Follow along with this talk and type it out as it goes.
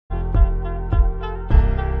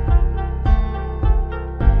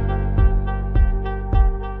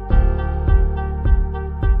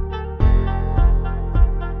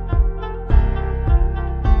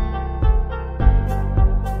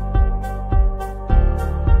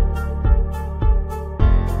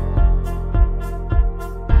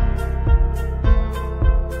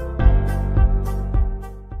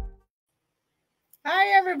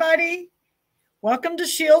Welcome to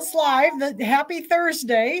Shields Live. Happy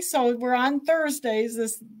Thursday. So we're on Thursdays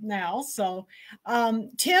this now. So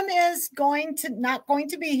Tim is not going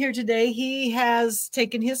to be here today. He has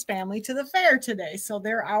taken his family to the fair today. So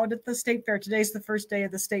they're out at the state fair. Today's the first day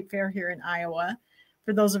of the state fair here in Iowa,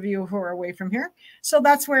 for those of you who are away from here. So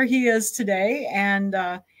that's where he is today. And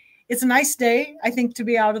it's a nice day, I think, to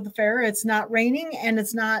be out at the fair. It's not raining and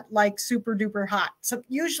it's not like super duper hot. So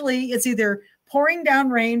usually it's either pouring down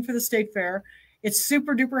rain for the state fair, it's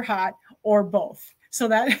super duper hot, or both. So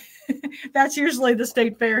that's usually the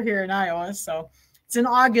state fair here in Iowa. So it's in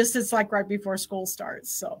August. It's like right before school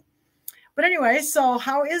starts. So, but anyway, so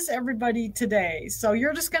how is everybody today? So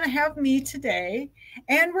you're just going to have me today,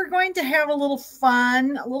 and we're going to have a little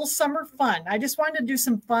fun, a little summer fun. I just wanted to do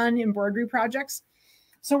some fun embroidery projects.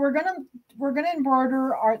 So we're gonna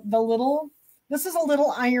embroider this is a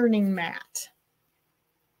little ironing mat.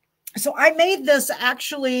 So I made this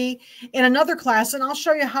actually in another class, and I'll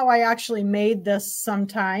show you how I actually made this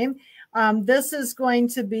sometime. This is going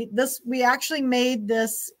to be we actually made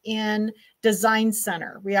this in Design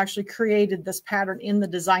Center. We actually created this pattern in the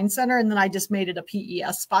Design Center, and then I just made it a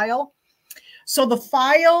PES file. So the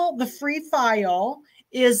free file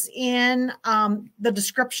is in the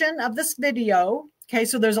description of this video. Okay,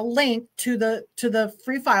 so there's a link to the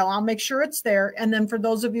free file. I'll make sure it's there. And then for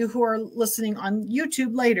those of you who are listening on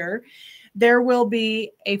YouTube later, there will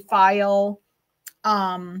be a file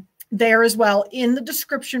there as well in the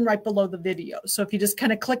description right below the video. So if you just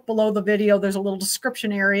kind of click below the video, there's a little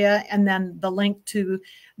description area, and then the link to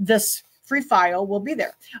this free file will be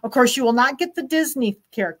there. Of course, you will not get the Disney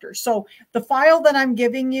characters. So the file that I'm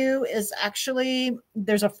giving you is actually,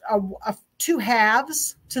 there's a two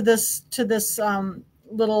halves to this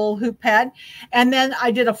little hoop pad, and then I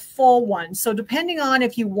did a full one. So depending on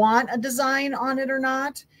if you want a design on it or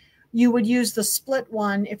not, you would use the split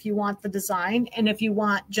one if you want the design. And if you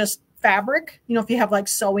want just fabric, if you have like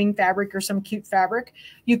sewing fabric or some cute fabric,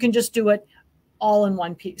 you can just do it all in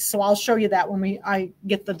one piece. So I'll show you that when I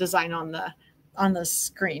get the design on the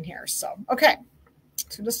screen here. So, okay.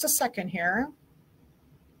 So just a second here.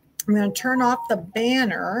 I'm going to turn off the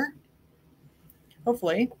banner.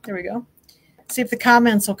 Hopefully, there we go. See if the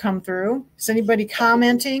comments will come through. Is anybody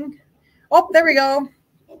commenting? Oh, there we go.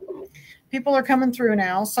 People are coming through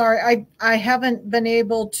now. Sorry, I haven't been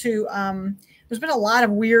able to, there's been a lot of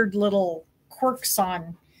weird little quirks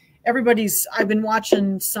on I've been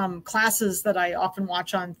watching some classes that I often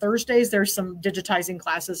watch on Thursdays. There's some digitizing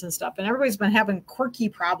classes and stuff, and everybody's been having quirky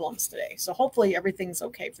problems today. So hopefully everything's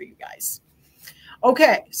okay for you guys.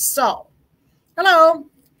 Okay, so hello.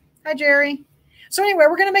 Hi, Jerry. So anyway,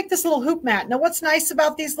 we're going to make this little hoop mat. Now, what's nice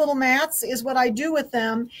about these little mats is what I do with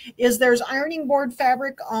them is there's ironing board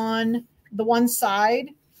fabric on the one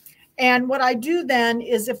side. And what I do then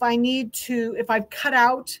is if I've cut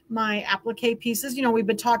out my applique pieces, we've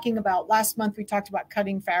been talking about, last month we talked about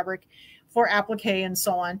cutting fabric for applique and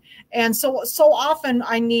so on. And so often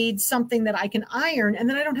I need something that I can iron, and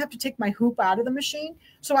then I don't have to take my hoop out of the machine.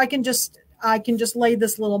 So I can just lay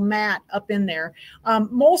this little mat up in there.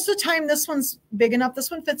 Most of the time, this one's big enough. This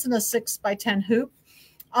one fits in a 6x10 hoop.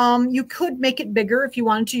 You could make it bigger if you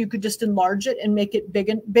wanted to. You could just enlarge it and make it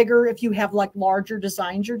bigger if you have like larger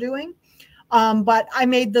designs you're doing. But I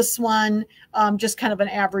made this one just kind of an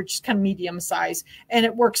average, kind of medium size, and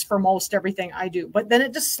it works for most everything I do. But then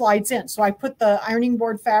it just slides in. So I put the ironing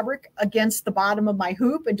board fabric against the bottom of my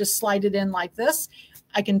hoop and just slide it in like this.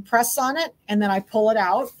 I can press on it, and then I pull it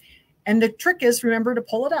out. And the trick is, remember to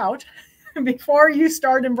pull it out before you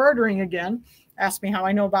start embroidering again. Ask me how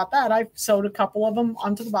I know about that. I've sewed a couple of them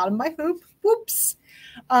onto the bottom of my hoop. Whoops.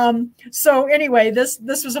 So anyway, this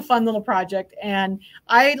was a fun little project, and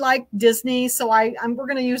I like Disney. So we're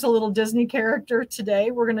going to use a little Disney character today.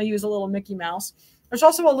 We're going to use a little Mickey Mouse. There's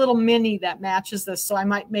also a little Minnie that matches this. So I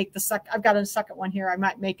might make I've got a second one here. I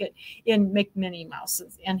might make it in Minnie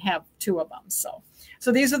Mouses and have two of them.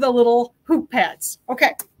 So these are the little hoop pads.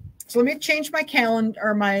 Okay. So let me change my calendar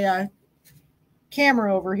or my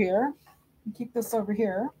camera over here. Keep this over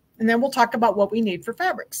here, and then we'll talk about what we need for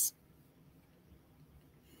fabrics.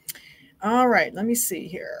 All right, let me see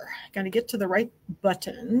here. Got to get to the right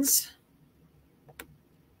buttons.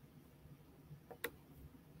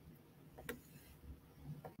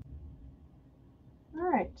 All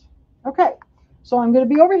right. Okay. So I'm going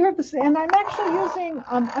to be over here at this, and I'm actually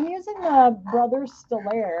using the Brothers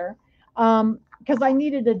Stellaire because I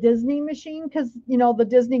needed a Disney machine, because the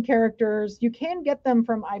Disney characters, you can get them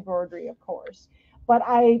from iBroidery, of course, but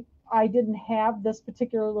I didn't have this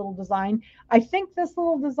particular little design. I think this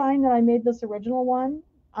little design that I made, this original one,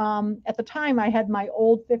 at the time I had my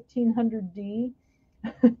old 1500D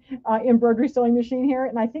embroidery sewing machine here,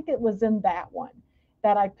 and I think it was in that one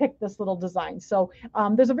that I picked this little design. So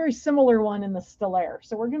there's a very similar one in the Stellaire.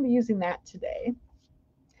 So we're going to be using that today.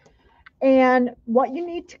 And what you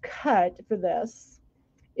need to cut for this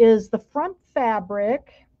is the front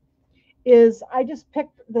fabric is, I just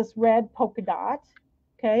picked this red polka dot,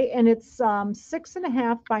 okay, and it's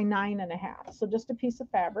 6.5 by 9.5. So just a piece of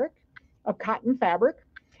fabric, of cotton fabric.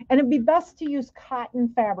 And it'd be best to use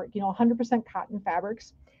cotton fabric, 100% cotton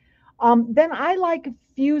fabrics. Then I like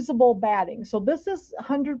fusible batting. So this is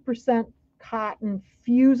 100% cotton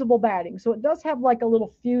fusible batting. So it does have like a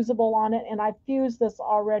little fusible on it, and I fused this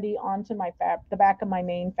already onto my the back of my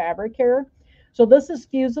main fabric here. So this is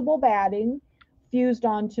fusible batting fused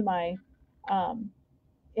onto my top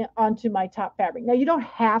fabric. Now you don't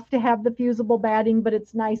have to have the fusible batting, but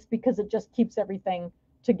it's nice because it just keeps everything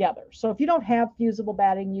together. So if you don't have fusible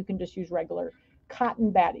batting, you can just use regular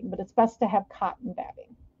cotton batting, but it's best to have cotton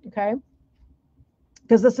batting, okay?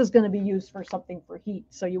 Because this is going to be used for something for heat.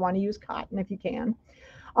 So you want to use cotton if you can.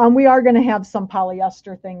 We are going to have some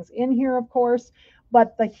polyester things in here, of course,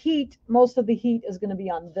 but the heat, most of the heat is going to be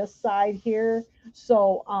on this side here.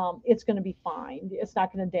 So it's going to be fine. It's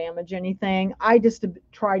not going to damage anything. I just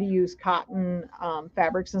try to use cotton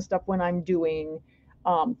fabrics and stuff when I'm doing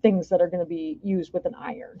things that are going to be used with an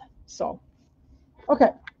iron. So, okay.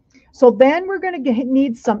 So then we're going to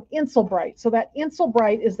need some Insulbrite. So that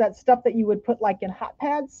Insulbrite is that stuff that you would put like in hot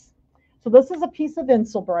pads. So this is a piece of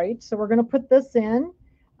Insulbrite. So we're going to put this in,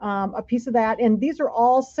 a piece of that. And these are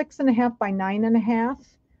all 6.5 by 9.5,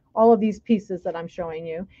 all of these pieces that I'm showing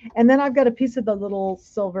you. And then I've got a piece of the little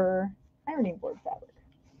silver ironing board fabric.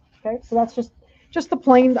 Okay, so that's just the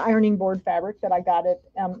plain ironing board fabric that I got it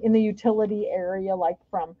in the utility area, like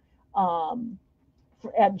from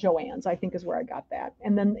at Joann's, I think is where I got that.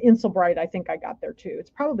 And then Insulbrite, I think I got there too. It's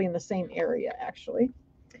probably in the same area actually.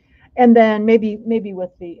 And then maybe with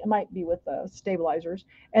it might be with the stabilizers.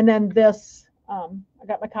 And then this, I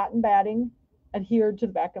got my cotton batting adhered to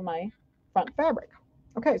the back of my front fabric.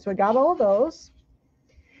 Okay, so I got all of those.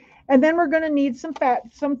 And then we're going to need some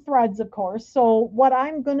threads, of course. So what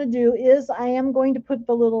I'm going to do is I am going to put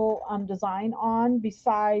the little design on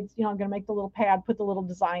besides, I'm going to make the little pad, put the little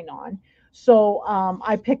design on. So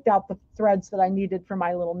I picked out the threads that I needed for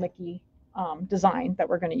my little Mickey design that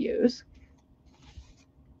we're going to use.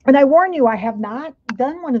 And I warn you, I have not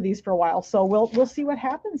done one of these for a while, so we'll see what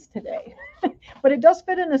happens today. But it does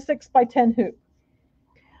fit in a 6 by 10 hoop.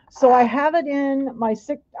 So I have it in my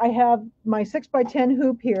 6 by 10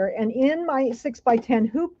 hoop here, and in my 6 by 10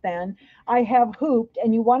 hoop then I have hooped,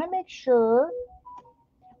 and you want to make sure.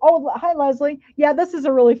 Oh, hi, Leslie. Yeah, this is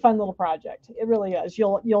a really fun little project. It really is.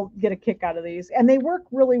 You'll get a kick out of these, and they work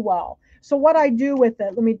really well. So what I do with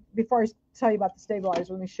it, before I tell you about the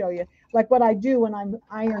stabilizer, let me show you. Like what I do when I'm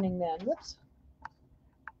ironing then. Whoops.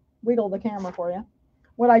 Wiggle the camera for you.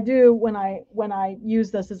 What I do when I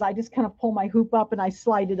use this is I just kind of pull my hoop up and I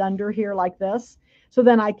slide it under here like this. So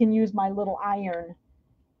then I can use my little iron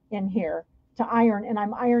in here to iron, and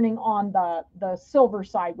I'm ironing on the silver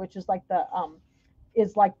side, which is like the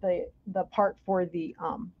part for the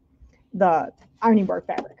ironing board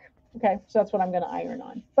fabric. Okay, so that's what I'm going to iron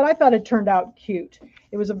on. But I thought it turned out cute.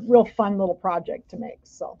 It was a real fun little project to make.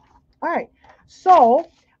 So, all right. So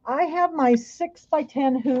I have my 6 by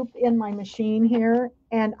 10 hoop in my machine here,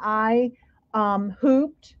 and I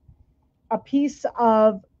hooped a piece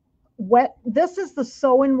of wet. This is the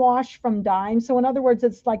Sew and Wash from Dime. So in other words,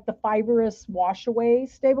 it's like the fibrous wash away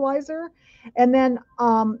stabilizer. And then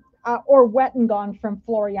or Wet and Gone from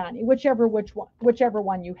Floriani, whichever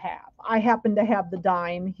one you have. I happen to have the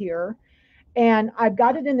Dime here, and I've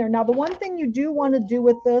got it in there. Now, the one thing you do want to do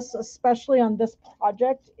with this, especially on this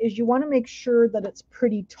project, is you want to make sure that it's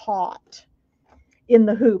pretty taut in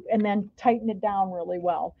the hoop, and then tighten it down really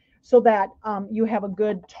well so that you have a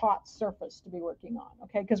good taut surface to be working on,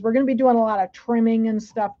 okay? Because we're going to be doing a lot of trimming and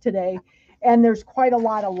stuff today, and there's quite a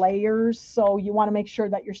lot of layers, so you want to make sure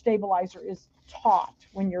that your stabilizer is taut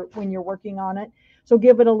when you're working on it. So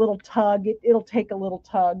give it a little tug. It'll take a little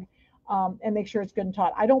tug, and make sure it's good and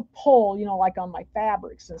taut. I don't pull, like on my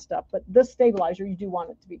fabrics and stuff, but this stabilizer, you do want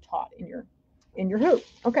it to be taut in your hoop.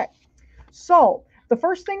 Okay, so the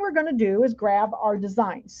first thing we're going to do is grab our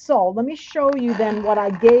designs. So let me show you then what I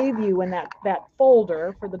gave you in that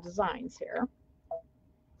folder for the designs here.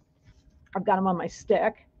 I've got them on my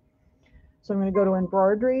stick. So I'm going to go to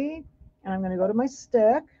embroidery, and I'm going to go to my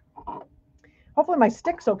stick. Hopefully my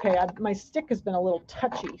stick's okay. My stick has been a little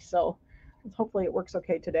touchy, so hopefully it works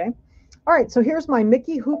okay today. All right, so here's my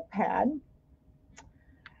Mickey hoop pad.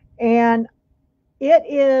 And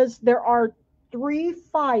there are 3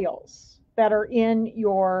 files that are in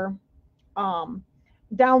your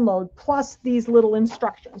download, plus these little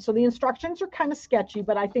instructions. So the instructions are kind of sketchy,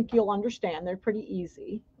 but I think you'll understand. They're pretty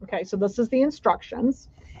easy. Okay, so this is the instructions.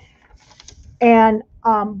 And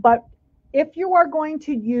but if you are going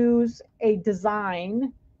to use a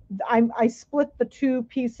design, I split the two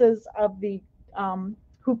pieces of the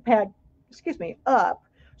hoop pad, excuse me, up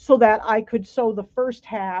so that I could sew the first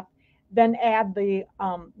half, then add the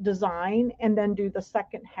design, and then do the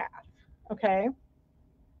second half. Okay.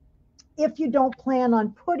 If you don't plan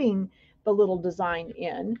on putting the little design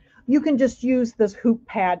in, you can just use this hoop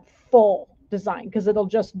pad full design, because it'll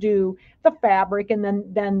just do the fabric, and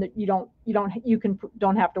then you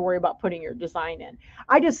don't have to worry about putting your design in.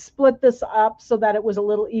 I just split this up so that it was a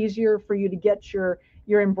little easier for you to get your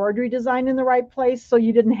embroidery design in the right place, so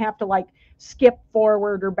you didn't have to like skip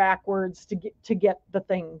forward or backwards to get the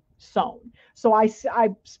thing sewn. So I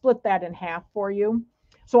split that in half for you.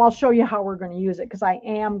 So I'll show you how we're going to use it, because I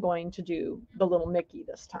am going to do the little Mickey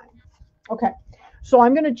this time. Okay, so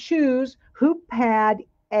I'm going to choose hoop pad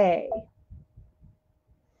A.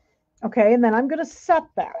 Okay, and then I'm going to set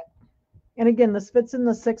that. And again, this fits in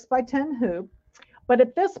the 6x10 hoop. But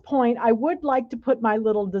at this point, I would like to put my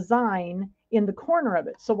little design in the corner of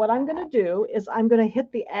it. So what I'm going to do is I'm going to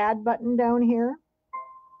hit the add button down here.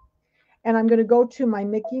 And I'm going to go to my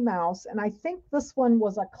Mickey Mouse. And I think this one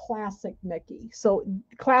was a classic Mickey. So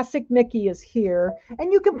classic Mickey is here.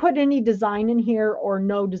 And you can put any design in here or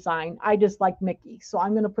no design. I just like Mickey. So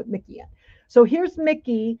I'm going to put Mickey in. So here's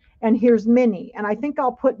Mickey and here's Minnie. And I think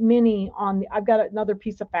I'll put Minnie on I've got another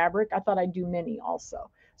piece of fabric. I thought I'd do Minnie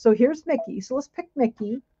also. So here's Mickey. So let's pick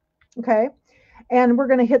Mickey. Okay. And we're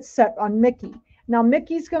going to hit set on Mickey. Now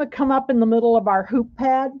Mickey's going to come up in the middle of our hoop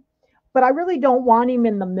pad, but I really don't want him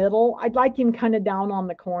in the middle. I'd like him kind of down on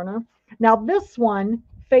the corner. Now this one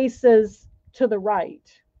faces to the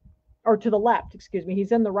right, or to the left, excuse me.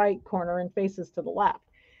 He's in the right corner and faces to the left.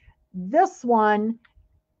 This one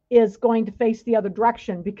is going to face the other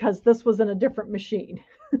direction because this was in a different machine.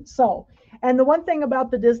 So, and the one thing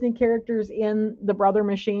about the Disney characters in the Brother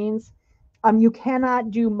machines, you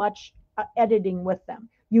cannot do much editing with them.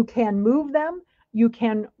 You can move them, you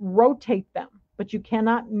can rotate them, but you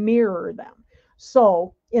cannot mirror them.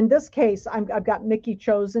 So in this case, I've got Mickey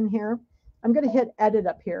chosen here. I'm going to hit edit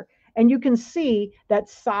up here. And you can see that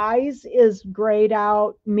size is grayed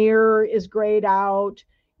out, mirror is grayed out,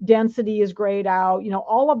 density is grayed out,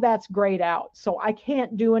 all of that's grayed out. So I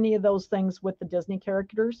can't do any of those things with the Disney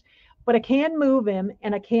characters, but I can move him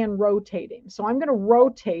and I can rotate him. So I'm going to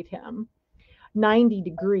rotate him 90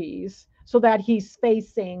 degrees so that he's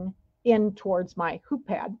facing in towards my hoop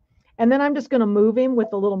pad. And then I'm just going to move him with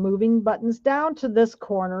the little moving buttons down to this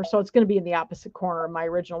corner. So it's going to be in the opposite corner of my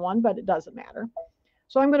original one, but it doesn't matter.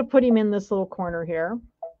 So I'm going to put him in this little corner here.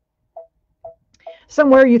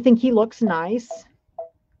 Somewhere you think he looks nice.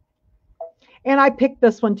 And I picked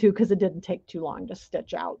this one too because it didn't take too long to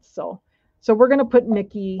stitch out. So we're going to put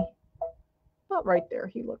Mickey about right there.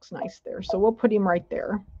 He looks nice there. So we'll put him right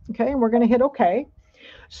there. Okay, and we're going to hit OK.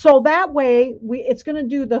 So that way it's going to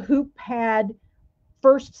do the hoop pad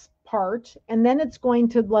first part, and then it's going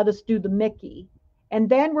to let us do the Mickey. And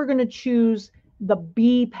then we're going to choose the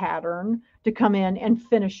B pattern to come in and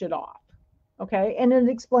finish it off. Okay, and it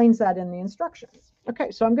explains that in the instructions.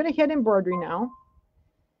 Okay, so I'm going to hit embroidery now.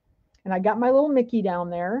 And I got my little Mickey down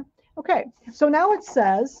there. Okay, so now it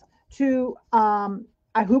says to,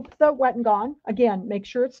 I hooped the wet and gone. Again, make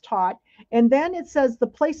sure it's taut. And then it says the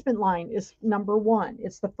placement line is number 1.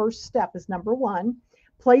 It's the first step is number 1.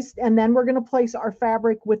 Placed, and then we're going to place our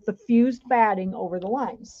fabric with the fused batting over the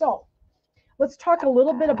line. So let's talk a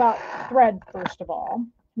little bit about thread first of all.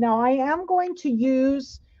 Now I am going to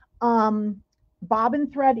use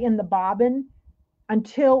bobbin thread in the bobbin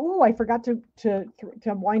until, I forgot to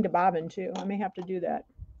wind a bobbin too. I may have to do that.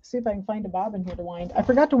 See if I can find a bobbin here to wind. I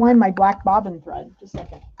forgot to wind my black bobbin thread. Just a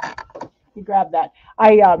second. You grab that.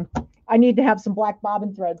 I need to have some black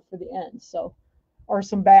bobbin thread for the end. So, or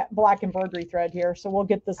some black embroidery thread here. So we'll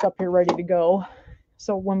get this up here ready to go.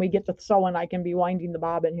 So when we get to sewing, I can be winding the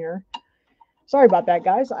bobbin here. Sorry about that,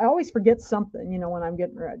 guys. I always forget something, when I'm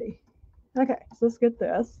getting ready. Okay, so let's get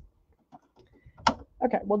this.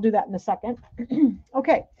 Okay, we'll do that in a second.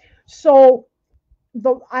 Okay, so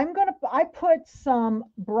I put some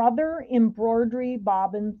Brother embroidery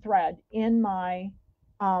bobbin thread in my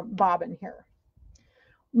bobbin here.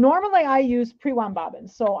 Normally I use pre-wound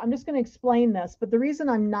bobbins, so I'm just going to explain this, but the reason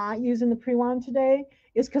I'm not using the pre-wound today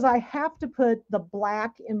is because I have to put the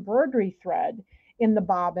black embroidery thread in the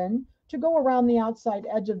bobbin to go around the outside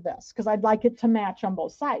edge of this, because I'd like it to match on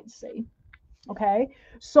both sides, see? Okay,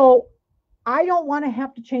 so I don't want to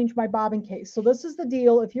have to change my bobbin case. So this is the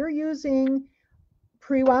deal. If you're using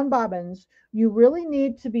pre-wound bobbins, you really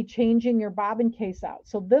need to be changing your bobbin case out.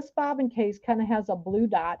 So this bobbin case kind of has a blue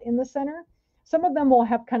dot in the center. Some of them will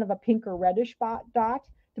have kind of a pink or reddish dot,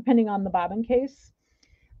 depending on the bobbin case.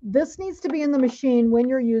 This needs to be in the machine when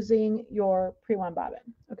you're using your pre-wound bobbin,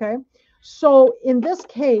 okay? So in this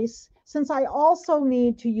case, since I also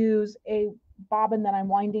need to use a bobbin that I'm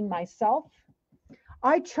winding myself,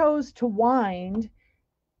 I chose to wind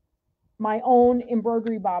my own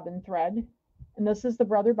embroidery bobbin thread. And this is the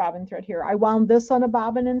Brother bobbin thread here. I wound this on a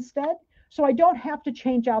bobbin instead, so I don't have to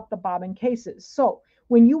change out the bobbin cases. So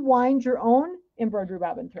when you wind your own embroidery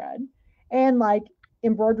bobbin thread, and like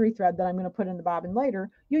embroidery thread that I'm going to put in the bobbin later,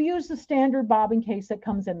 you use the standard bobbin case that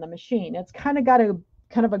comes in the machine. It's kind of got a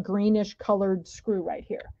kind of a greenish colored screw right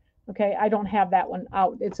here. Okay, I don't have that one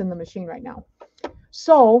out. It's in the machine right now.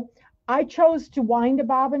 So I chose to wind a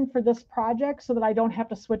bobbin for this project so that I don't have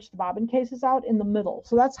to switch the bobbin cases out in the middle.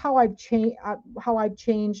 So that's how I've changed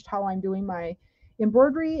how I'm doing my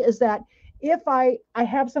embroidery, is that if I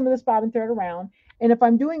have some of this bobbin thread around, and if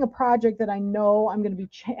I'm doing a project that I know I'm going to be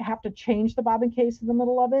have to change the bobbin case in the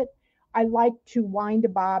middle of it, I like to wind a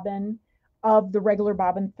bobbin of the regular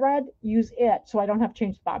bobbin thread, use it, so I don't have to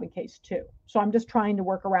change the bobbin case too. So I'm just trying to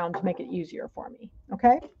work around to make it easier for me.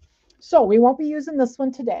 Okay, so we won't be using this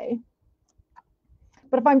one today.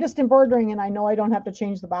 But if I'm just embroidering and I know I don't have to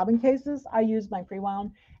change the bobbin cases, I use my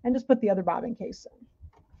pre-wound and just put the other bobbin case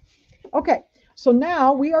in. Okay, so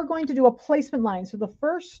now we are going to do a placement line. So the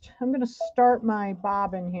first, I'm going to start my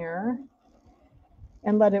bobbin here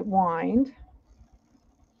and let it wind.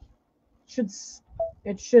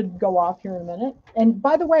 It should go off here in a minute. And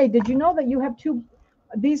by the way, did you know that you have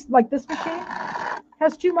these, like this machine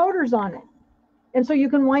has 2 motors on it. And so you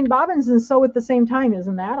can wind bobbins and sew at the same time.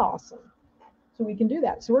 Isn't that awesome? So we can do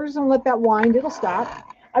that. So we're just going to let that wind. It'll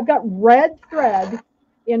stop. I've got red thread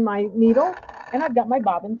in my needle, and I've got my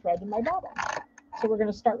bobbin thread in my bobbin. So we're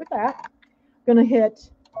going to start with that. Going to hit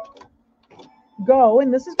go,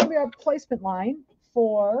 and this is going to be our placement line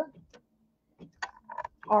for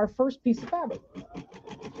our first piece of fabric.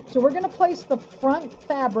 So we're going to place the front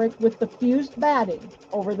fabric with the fused batting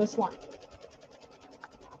over this line.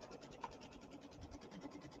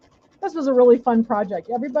 This was a really fun project.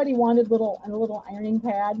 Everybody wanted a little ironing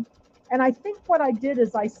pad. And I think what I did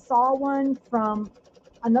is I saw one from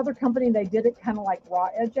another company. They did it kind of like raw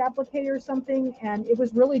edge applique or something, and it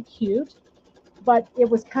was really cute, but it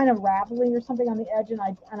was kind of raveling or something on the edge, and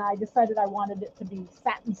I decided I wanted it to be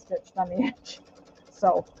satin stitched on the edge.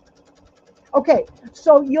 So, okay,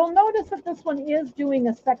 so you'll notice that this one is doing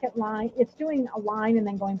a second line. It's doing a line and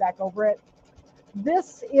then going back over it.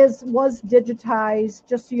 This was digitized,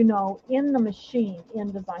 just so you know, in the machine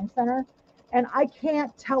in Design Center, and I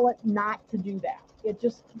can't tell it not to do that. It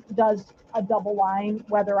just does a double line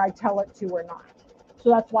whether I tell it to or not. So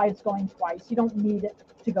that's why it's going twice. You don't need it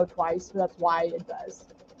to go twice, so that's why it does.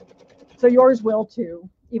 So yours will too,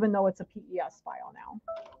 even though it's a PES file now.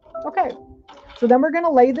 Okay, so then we're going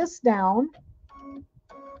to lay this down.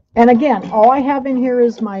 And again, all I have in here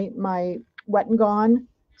is my Wet and Gone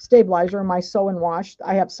stabilizer, my Sew and Wash.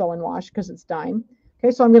 I have Sew and Wash because it's dime.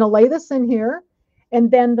 Okay, so I'm going to lay this in here, and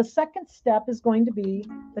then the second step is going to be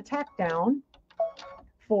the tack down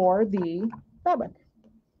for the fabric.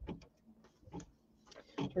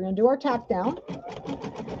 We're going to do our tack down,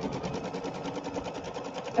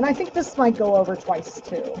 and I think this might go over twice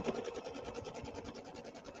too.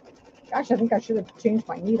 Gosh, I think I should have changed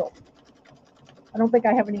my needle. I don't think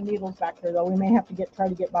I have any needles back there though. We may have to try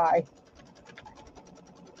to get by.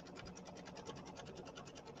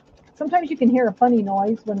 Sometimes you can hear a funny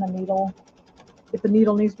noise when if the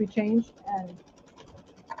needle needs to be changed, and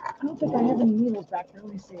I don't think I have any needles back there.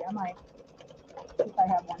 Let me see. I might see if I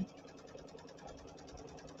have one.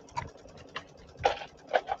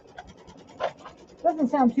 Doesn't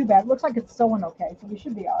sound too bad. It looks like it's sewing okay, so we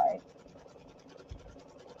should be all right.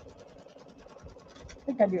 I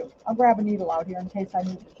think I do. I'll grab a needle out here in case I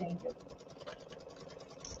need to change it.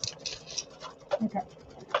 Okay.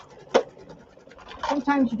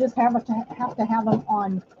 Sometimes you just have to have them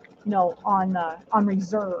on, on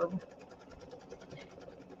reserve.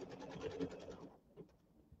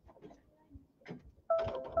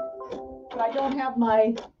 But I don't have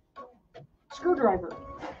my screwdriver.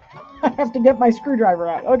 I have to get my screwdriver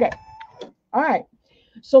out. Okay. All right.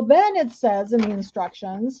 So then it says in the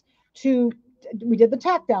instructions we did the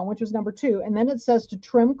tack down, which was number 2, and then it says to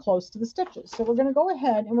trim close to the stitches. So we're going to go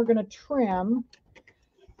ahead and we're going to trim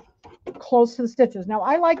close to the stitches. Now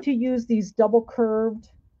I like to use these double curved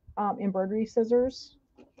embroidery scissors.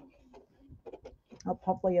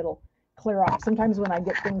 Hopefully it'll clear off. Sometimes when I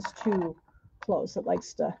get things too close, it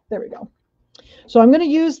likes to, there we go. So I'm going to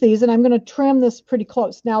use these and I'm going to trim this pretty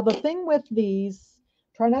close. Now the thing with these,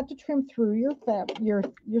 try not to trim through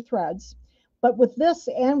your threads, but with this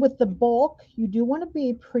and with the bulk, you do want to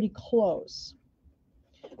be pretty close.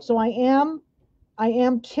 So I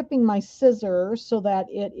am tipping my scissors so that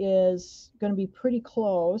it is going to be pretty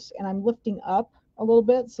close, and I'm lifting up a little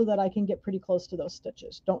bit so that I can get pretty close to those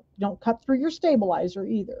stitches. Don't cut through your stabilizer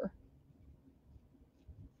either,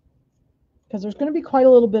 because there's going to be quite a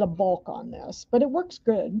little bit of bulk on this, but it works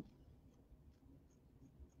good.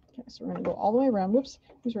 Okay, so we're going to go all the way around. Whoops,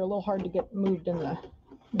 these are a little hard to get moved in the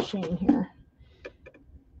machine here.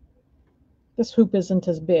 This hoop isn't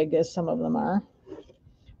as big as some of them are,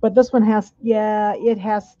 but this one has, yeah, it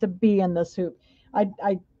has to be in this hoop.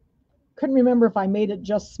 I couldn't remember if I made it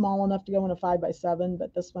just small enough to go in a 5x7,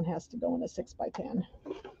 but this one has to go in a 6x10.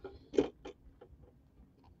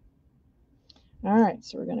 All right,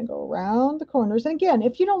 so we're going to go around the corners. And again,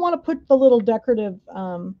 if you don't want to put the little decorative,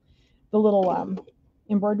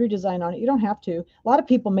 embroidery design on it, you don't have to. A lot of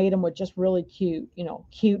people made them with just really cute, you know,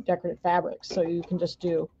 cute decorative fabrics. So you can just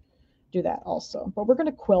do that also. But we're going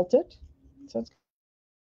to quilt it. So it's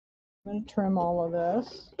going to trim all of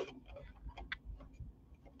this.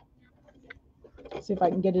 Let's see if I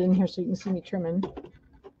can get it in here so you can see me trimming.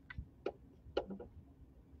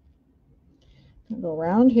 I'll go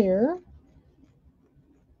around here.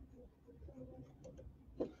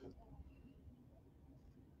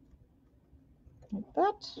 Like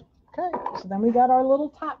that. Okay, so then we got our little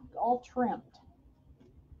top all trimmed.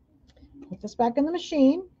 Put this back in the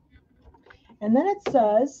machine. And then it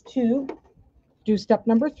says to do step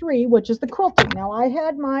number 3, which is the quilting. Now I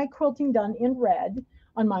had my quilting done in red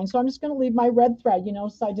on mine, so I'm just going to leave my red thread, you know,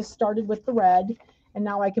 so I just started with the red, and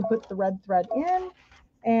now I can put the red thread in,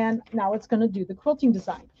 and now it's going to do the quilting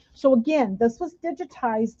design. So again, this was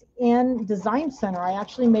digitized in Design Center. I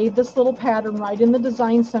actually made this little pattern right in the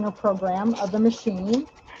Design Center program of the machine,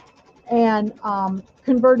 and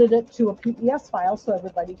converted it to a PES file so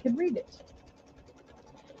everybody could read it.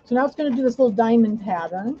 So now it's going to do this little diamond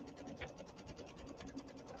pattern.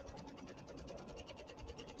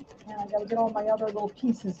 And I got to get all my other little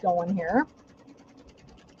pieces going here.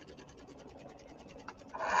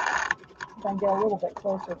 I'm going to get a little bit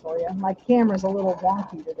closer for you. My camera's a little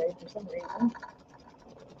wonky today for some reason.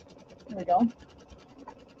 There we go.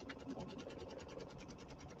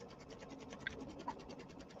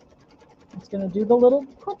 It's going to do the little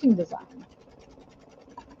quilting design.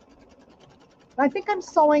 I think I'm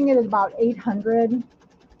sewing it at about 800.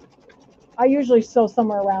 I usually sew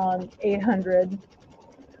somewhere around 800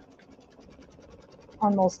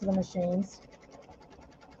 on most of the machines.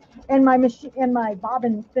 And my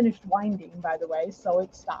bobbin finished winding, by the way, so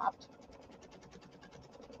it stopped.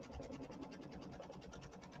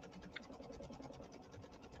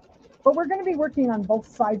 But we're going to be working on both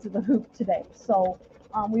sides of the hoop today. So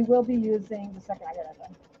we will be using, just a second, I got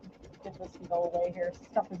to get this to go away here.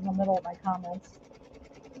 Stuff is in the middle of my comments.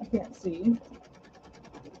 I can't see.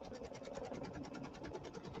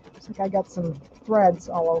 Looks like I got some threads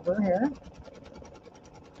all over here.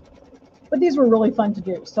 But these were really fun to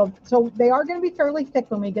do. So they are going to be fairly thick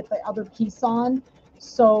when we get the other piece on.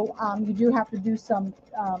 So you do have to do some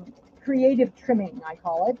creative trimming, I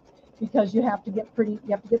call it, because you have to get through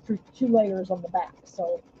 2 layers on the back.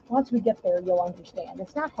 So once we get there, you'll understand.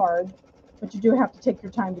 It's not hard, but you do have to take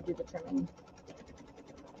your time to do the trimming.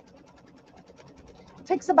 It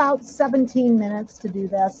takes about 17 minutes to do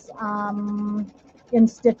this in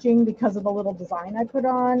stitching because of the little design I put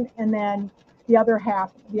on, and then the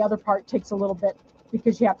other part takes a little bit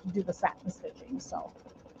because you have to do the satin stitching. So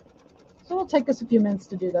it'll take us a few minutes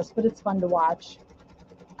to do this, but it's fun to watch.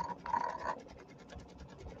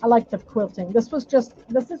 I like the quilting. This is just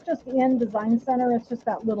in Design Center. It's just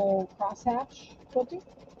that little crosshatch quilting.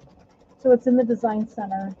 So it's in the Design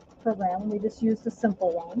Center program. We just used a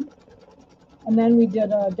simple one. And then we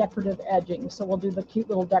did a decorative edging. So we'll do the cute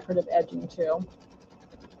little decorative edging too.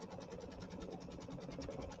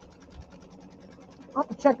 I'll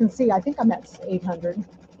have to check and see. I think I'm at 800.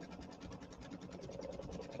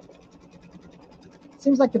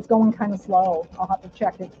 Seems like it's going kind of slow. I'll have to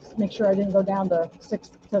check it, make sure I didn't go down to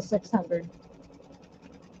 600.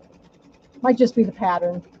 Might just be the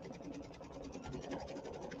pattern.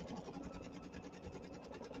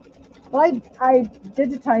 Well, I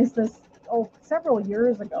digitized this several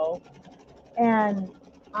years ago, and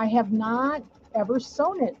I have not ever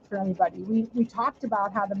sewn it for anybody. We talked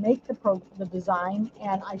about how to make the design,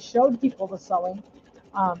 and I showed people the sewing,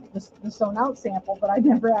 the sewn out sample, but I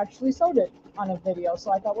never actually sewed it on a video.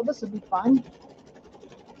 So I thought, well, this would be fun.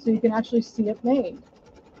 so you can actually see it made.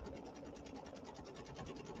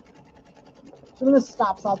 So when this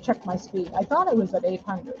stops, I'll check my speed. I thought it was at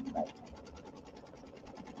 800, but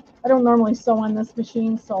I don't normally sew on this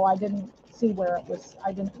machine, so I didn't see where it was.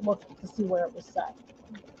 I didn't look to see where it was set.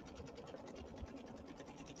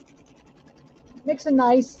 Makes a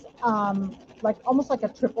nice, like almost like a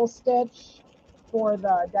triple stitch for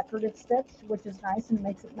the decorative stitch, which is nice and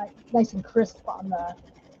makes it nice and crisp on the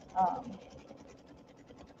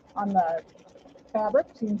fabric,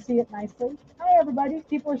 so you can see it nicely. Hi everybody,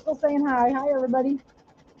 people are still saying hi. Hi everybody.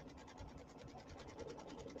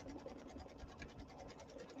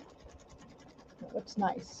 It looks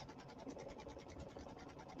nice.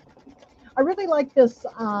 I really like this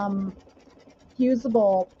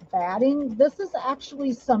fusible batting. This is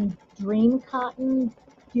actually some Dream Cotton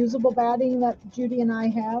fusible batting that Judy and I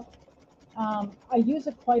have. I use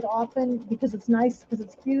it quite often because it's nice, because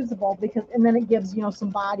it's fusible, and then it gives, you know, some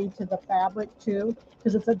body to the fabric too,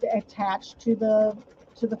 because it's attached to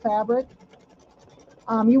the fabric.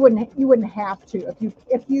 You wouldn't have to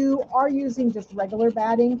if you are using just regular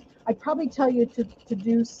batting. I'd probably tell you to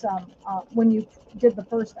do some when you did the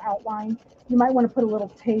first outline. You might want to put a little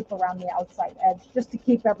tape around the outside edge just to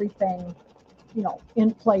keep everything, you know,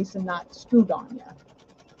 in place and not scoot on you.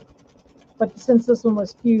 But since this one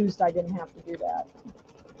was fused, I didn't have to do that.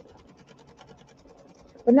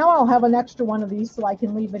 But now I'll have an extra one of these so I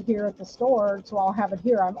can leave it here at the store. So I'll have it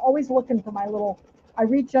here. I'm always looking for my little, I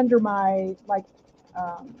reach under my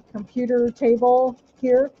computer table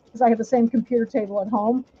here, because I have the same computer table at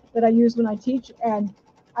home that I use when I teach, and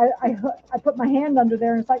I put my hand under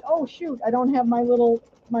there and it's like, oh shoot, I don't have my little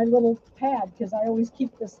pad, because I always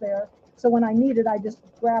keep this there. So when I need it, I just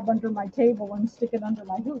grab under my table and stick it under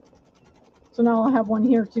my hoop. So now I'll have one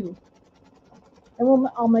here too. And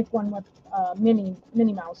I'll make one with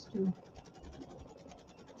Minnie Mouse too.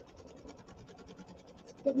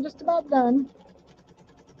 Getting just about done.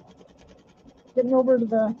 Getting over to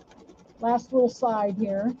the last little side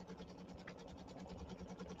here.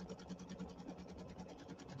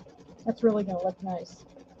 That's really going to look nice.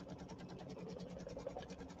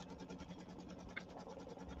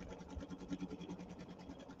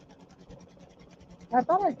 I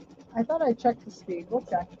thought I checked the speed. We'll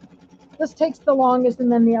check. This takes the longest,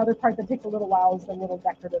 and then the other part that takes a little while is the little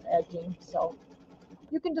decorative edging. So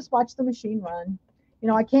you can just watch the machine run. You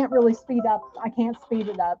know, I can't really speed up. I can't speed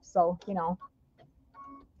it up. So, you know,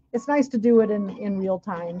 it's nice to do it in real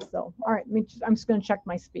time. So, all right, I'm just going to check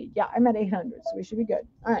my speed. Yeah, I'm at 800, so we should be good.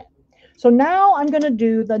 All right. So now I'm going to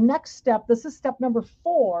do the next step. This is step number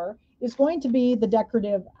 4, is going to be the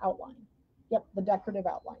decorative outline. Yep, the decorative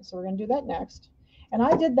outline. So we're going to do that next. And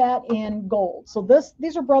I did that in gold. So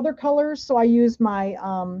these are brother colors. So I used my,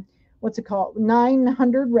 what's it called?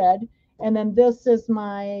 900 red. And then this is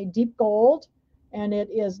my deep gold. And it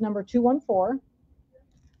is number 214.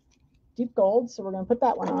 Deep gold. So we're going to put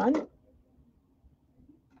that one on.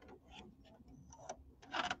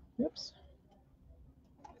 Oops.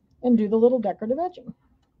 And do the little decorative edging.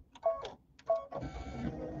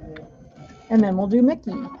 And then we'll do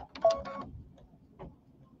Mickey.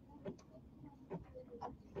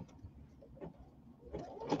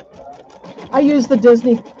 I use the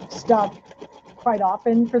Disney stuff quite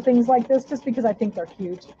often for things like this, just because I think they're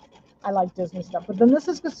cute. I like Disney stuff. But then this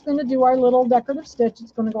is just going to do our little decorative stitch.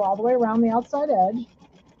 It's going to go all the way around the outside edge.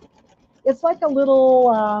 It's like a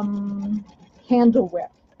little candle wick.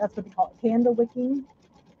 That's what they call it, candle wicking.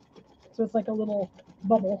 So it's like a little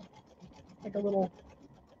bubble, like a little,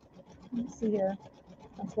 let's see here.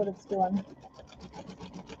 That's what it's doing.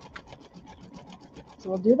 So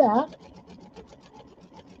we'll do that.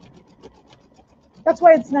 That's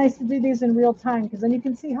why it's nice to do these in real time, because then you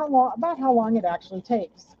can see about how long it actually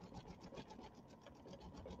takes.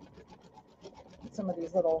 Get some of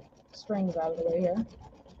these little strings out of the way here.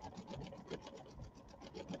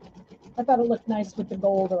 I thought it looked nice with the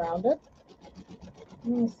gold around it.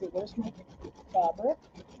 Let me see, where's my fabric?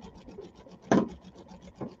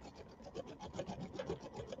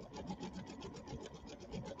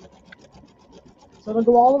 So it'll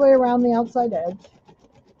go all the way around the outside edge.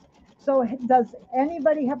 So does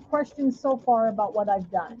anybody have questions so far about what I've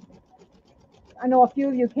done? I know a few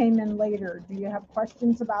of you came in later. Do you have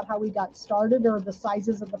questions about how we got started, or the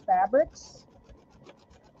sizes of the fabrics?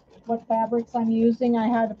 What fabrics I'm using? I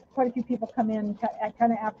had quite a few people come in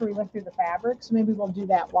kind of after we went through the fabrics. Maybe we'll do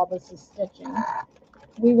that while this is stitching.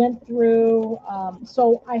 We went through,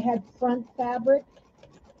 so I had front fabric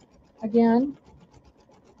again.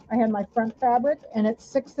 I had my front fabric, and it's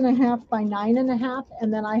 6.5 by 9.5,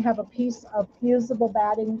 and then I have a piece of fusible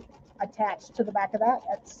batting. attached to the back of that.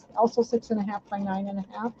 That's also 6.5 by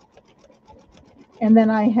 9.5. And then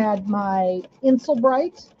I had my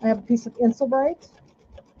Insulbrite. I have a piece of Insulbrite.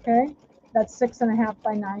 Okay, that's 6.5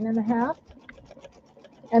 by 9.5.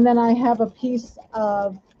 And then I have a piece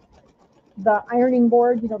of the ironing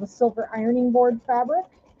board, you know, the silver ironing board fabric.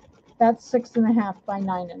 That's 6.5 by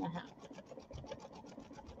 9.5.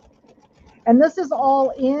 And this is all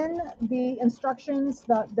in the instructions.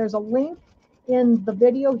 There's a link in the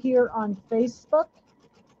video here on Facebook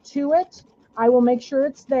to it. I will make sure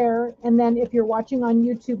it's there. And then if you're watching on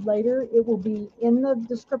YouTube later, it will be in the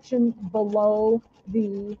description below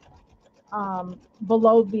the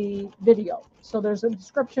video. So there's a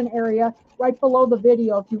description area right below the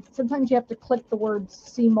video. Sometimes you have to click the words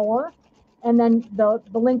see more, and then the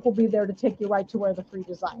link will be there to take you right to where the free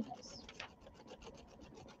design is.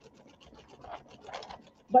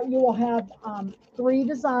 But you will have 3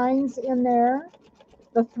 designs in there.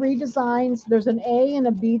 The 3 designs, there's an A and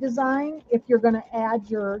a B design if you're going to add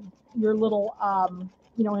your little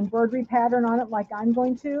you know, embroidery pattern on it like I'm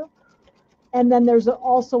going to. And then there's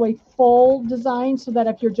also a full design so that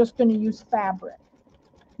if you're just going to use fabric,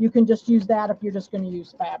 you can just use that if you're just going to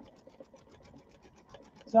use fabric.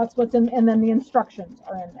 So that's what's in, and then the instructions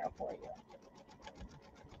are in there for you.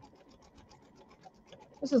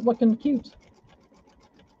 This is looking cute.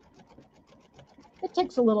 It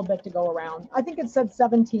takes a little bit to go around. I think it said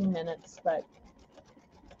 17 minutes, but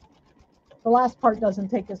the last part doesn't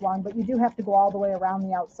take as long, but you do have to go all the way around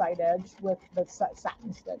the outside edge with the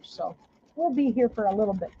satin stitch. So we'll be here for a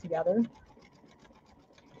little bit together.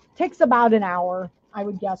 Takes about an hour, I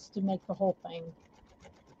would guess, to make the whole thing.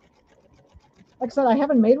 Like I said, I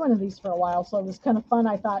haven't made one of these for a while, so it was kind of fun.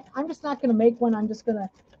 I thought, I'm just not going to make one. I'm just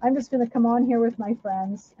gonna come on here with my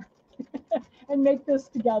friends and make this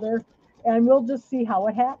together. And we'll just see how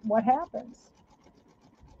what happens.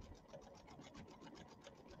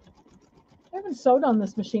 I haven't sewed on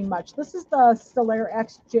this machine much. This is the Stellaire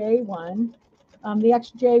XJ one. The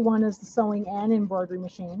XJ one is the sewing and embroidery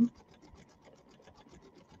machine.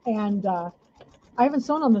 And I haven't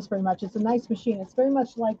sewn on this very much. It's a nice machine. It's very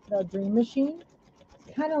much like the Dream Machine.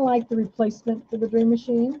 It's kind of like the replacement for the Dream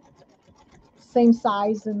Machine. Same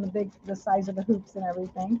size and the size of the hoops and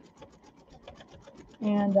everything.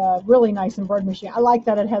 And really nice embroidery machine. I like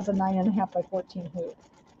that it has a 9.5 by 14 hoop.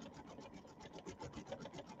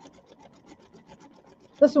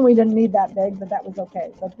 This one we didn't need that big, but that was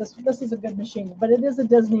okay. But this is a good machine. But it is a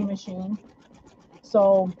Disney machine.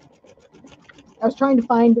 So I was trying to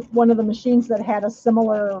find one of the machines that had a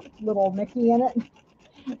similar little Mickey in it.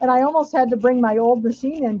 And I almost had to bring my old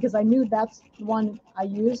machine in because I knew that's the one I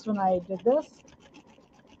used when I did this.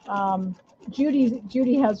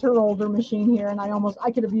 Judy has her older machine here, and I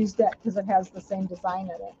could have used that because it has the same design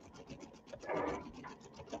in it.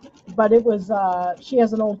 But it was she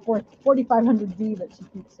has an old 4500D that she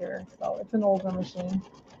keeps here, so it's an older machine.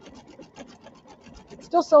 It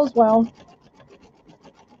still sews well,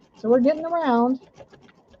 so we're getting around.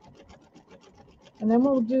 And then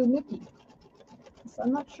we'll do Mickey. So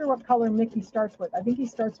I'm not sure what color Mickey starts with. I think he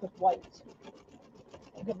starts with white.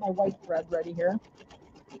 I'll get my white thread ready here.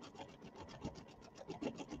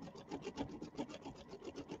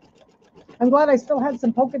 I'm glad I still had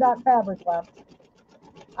some polka dot fabric left.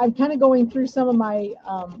 I'm kind of going through some of my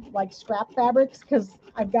like scrap fabrics because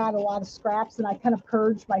I've got a lot of scraps and I kind of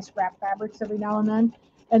purge my scrap fabrics every now and then.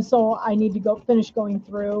 And so I need to finish going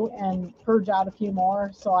through and purge out a few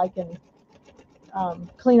more so I can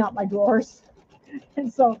clean out my drawers.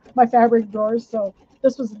 And so my fabric drawers. So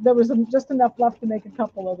there was just enough left to make a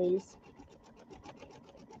couple of these.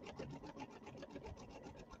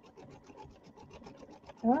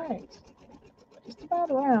 All right. Just about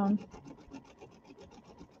around.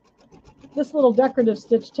 This little decorative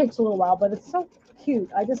stitch takes a little while, but it's so cute.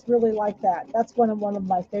 I just really like that. That's one of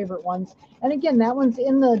my favorite ones. And again, that one's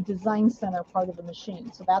in the design center part of the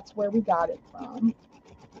machine. So that's where we got it from.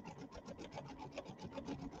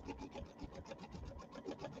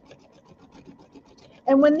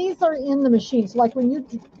 And when these are in the machine, so like when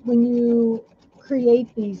you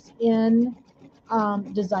create these in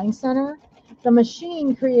Design Center, the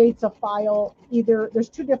machine creates a file. There's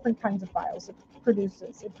 2 different kinds of files it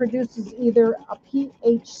produces. It produces either a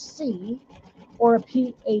PHC or a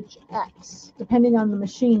PHX, depending on the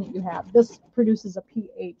machine that you have. This produces a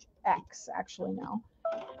PHX actually now.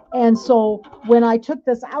 And so when I took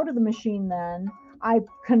this out of the machine, then I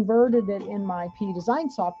converted it in my P Design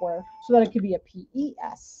software so that it could be a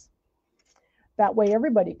PES. That way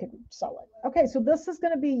everybody could sew it. Okay, so this is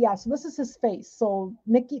going to be, so this is his face. So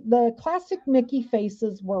Mickey, the classic Mickey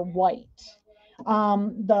faces were white.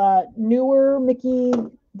 The newer Mickey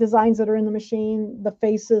designs that are in the machine, the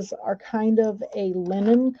faces are kind of a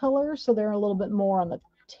linen color, so they're a little bit more on the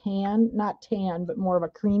tan, not tan, but more of a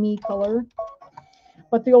creamy color.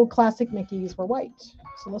 But the old classic Mickeys were white,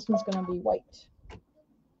 so this one's going to be white.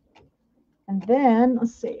 And then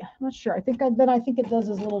let's see, I'm not sure. I think it does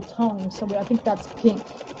his little tongue, so I think that's pink.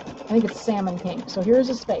 I think it's salmon pink. So here's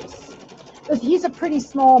his face. He's a pretty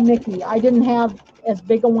small Mickey. I didn't have as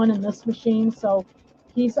big a one in this machine, so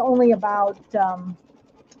he's only about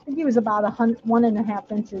I think he was about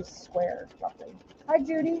 1.5 inches square, roughly. Hi,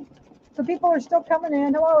 Judy. So people are still coming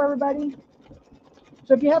in. Hello, everybody.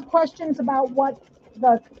 So if you have questions about what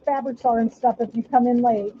the fabrics are and stuff, if you come in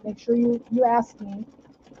late, make sure you ask me.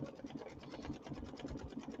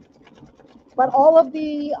 But all of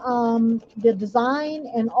the design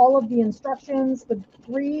and all of the instructions, the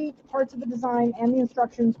 3 parts of the design and the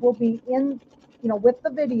instructions will be in, with the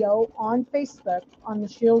video on Facebook, on the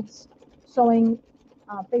Shields Sewing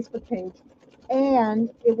Facebook page, and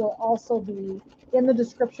it will also be in the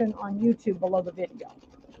description on YouTube below the video.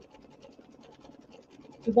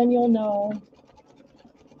 So then you'll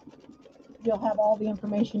have all the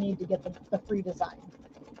information you need to get the free design.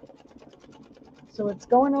 So it's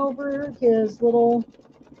going over his little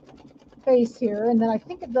face here, and then I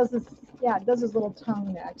think it does this, yeah, it does his little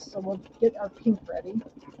tongue next. So we'll get our pink ready.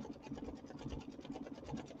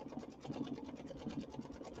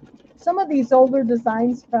 Some of these older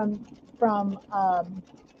designs from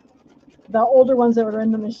the older ones that were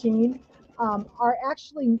in the machine are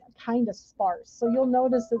actually kind of sparse. So you'll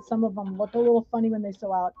notice that some of them look a little funny when they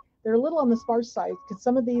sew out. They're a little on the sparse side because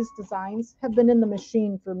some of these designs have been in the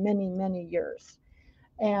machine for many, many years.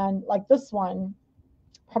 And like this one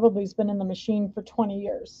probably has been in the machine for 20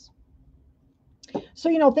 years.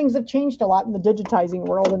 So, things have changed a lot in the digitizing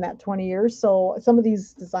world in that 20 years. So some of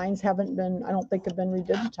these designs haven't been, I don't think, have been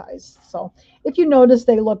redigitized. So if you notice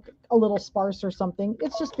they look a little sparse or something,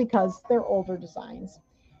 it's just because they're older designs.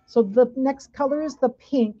 So the next color is the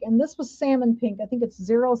pink, and this was salmon pink. I think it's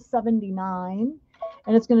 079,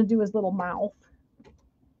 and it's going to do his little mouth.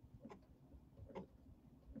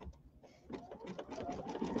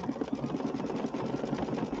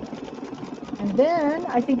 And then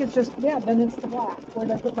I think it's just, yeah, then it's the black. Where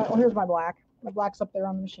did I put here's my black. My black's up there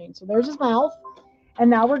on the machine. So there's his mouth.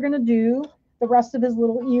 And now we're going to do the rest of his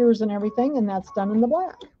little ears and everything, and that's done in the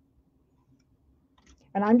black.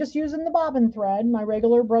 And I'm just using the bobbin thread, my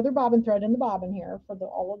regular Brother bobbin thread in the bobbin here for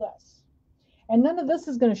all of this. And none of this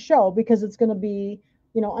is going to show because it's going to be,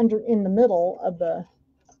 in the middle of the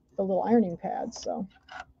little ironing pad. So,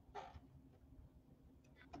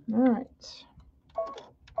 all right.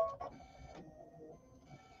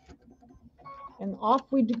 And off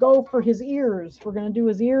we go for his ears. We're going to do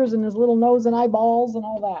his ears and his little nose and eyeballs and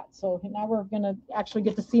all that. So now we're going to actually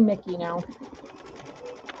get to see Mickey now.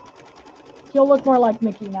 He'll look more like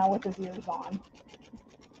Mickey now with his ears on.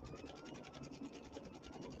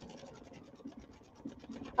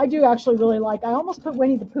 I do actually really like, I almost put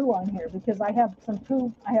Winnie the Pooh on here because I have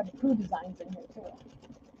Pooh designs in here too.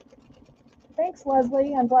 Thanks,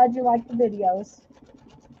 Leslie. I'm glad you like the videos.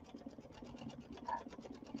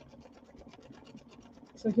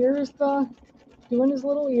 So here's doing his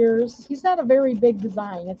little ears. He's not a very big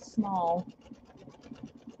design. It's small.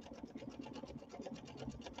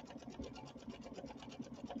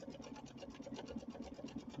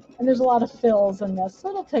 And there's a lot of fills in this, so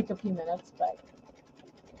it'll take a few minutes, but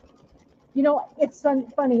it's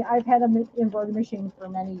funny. I've had an embroidery machine for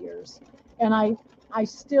many years, and I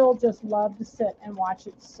still just love to sit and watch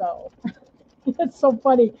it sew. It's so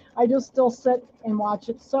funny. I just still sit and watch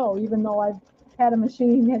it sew, even though I've had a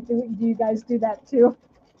machine. Do you guys do that too?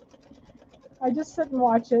 I just sit and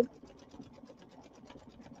watch it.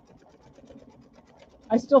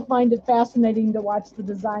 I still find it fascinating to watch the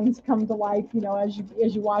designs come to life, as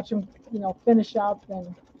you watch them, finish up,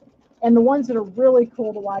 and the ones that are really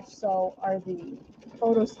cool to watch sew are the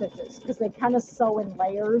photo stitches because they kind of sew in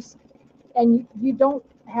layers, and you don't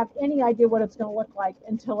have any idea what it's going to look like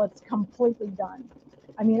until it's completely done.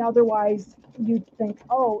 I mean, otherwise you'd think,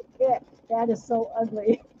 oh, that is so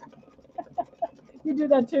ugly. You do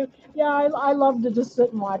that too? Yeah, I love to just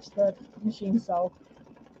sit and watch the machine sew.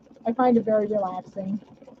 I find it very relaxing.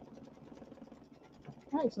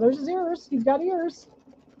 All right, so there's his ears. He's got ears.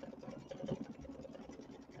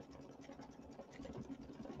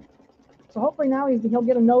 So hopefully now he'll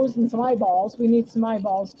get a nose and some eyeballs. We need some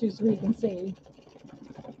eyeballs too so he can see.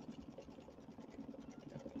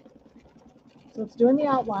 So it's doing the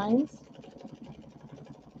outlines.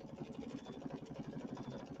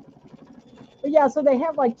 But yeah, so they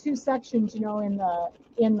have like 2 sections,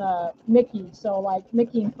 in the Mickey. So like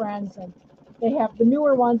Mickey and Friends, and They have the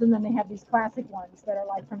newer ones, and then they have these classic ones that are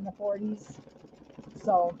like from the 40s.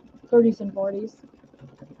 So 30s and 40s.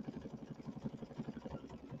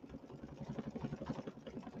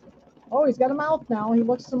 Oh, he's got a mouth now. He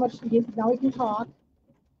looks so much. Now he can talk.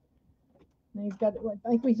 And he's got. I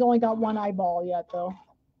think he's only got one eyeball yet, though.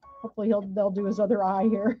 Hopefully they'll do his other eye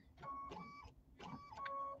here.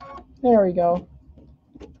 There we go.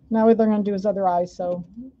 Now they're going to do his other eye, so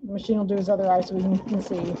the machine will do his other eye so we can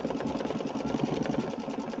see.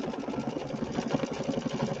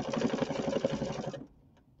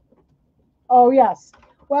 Oh, yes.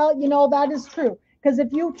 Well, you know, that is true. Because if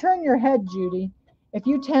you turn your head, Judy, if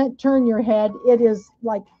you turn your head, it is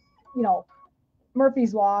like, you know,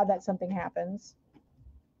 Murphy's Law that something happens.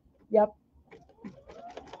 Yep.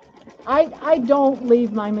 I don't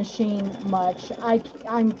leave my machine much.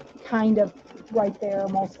 I'm kind of right there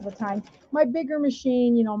most of the time. My bigger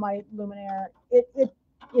machine, you know, my Luminaire, it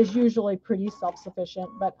is usually pretty self-sufficient,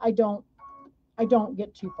 but I don't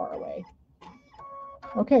get too far away.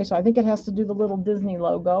 Okay, so I think it has to do the little Disney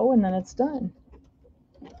logo, and then it's done.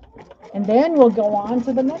 And then we'll go on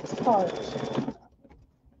to the next part.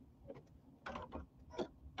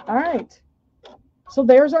 All right. So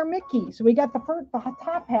there's our Mickey. So we got the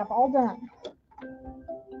top half all done.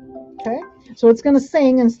 Okay, so it's going to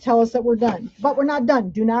sing and tell us that we're done. But we're not done.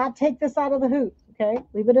 Do not take this out of the hoop. Okay,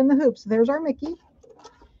 leave it in the hoop. So there's our Mickey.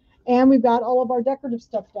 And we've got all of our decorative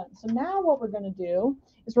stuff done. So now what we're going to do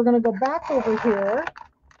is we're going to go back over here.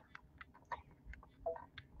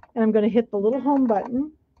 And I'm going to hit the little home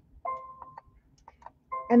button.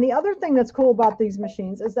 And the other thing that's cool about these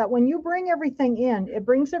machines is that when you bring everything in, it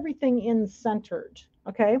brings everything in centered,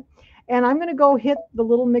 okay? And I'm going to go hit the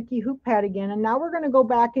little Mickey hoop pad again, and now we're going to go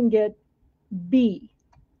back and get B,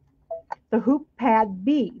 the hoop pad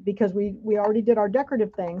B, because we already did our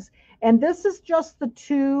decorative things. And this is just the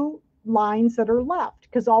 2 lines that are left,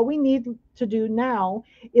 because all we need to do now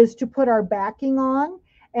is to put our backing on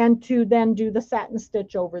and to then do the satin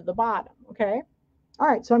stitch over the bottom, okay? All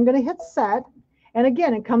right, so I'm going to hit set. And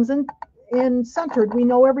again, it comes in centered. We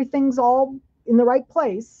know everything's all in the right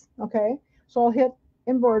place, okay? So I'll hit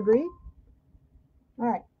embroidery. All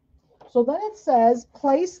right. So then it says,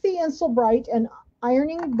 place the Insulbrite and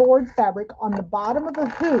ironing board fabric on the bottom of the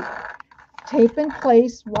hoop. Tape in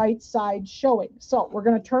place, right side showing. So we're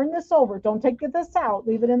going to turn this over. Don't take this out.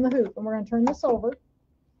 Leave it in the hoop. And we're going to turn this over.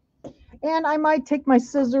 And I might take my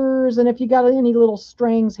scissors, and if you got any little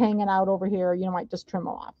strings hanging out over here, you might just trim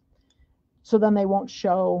them off. So then they won't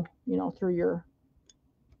show, you know, through your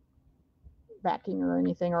backing or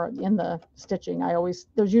anything, or in the stitching.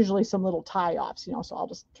 There's usually some little tie-offs, you know, so I'll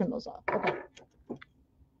just trim those off. Okay.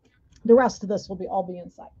 The rest of this will all be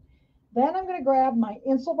inside. Then I'm going to grab my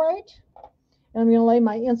Insulbrite, and I'm going to lay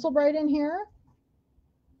my Insulbrite in here.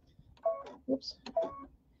 Oops. I'm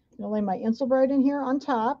going to lay my Insulbrite in here on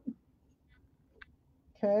top.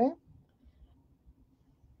 Okay.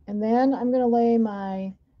 And then I'm going to lay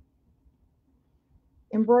my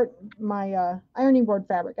ironing board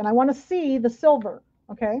fabric, and I want to see the silver.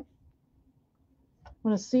 Okay, I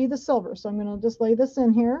want to see the silver, so I'm going to just lay this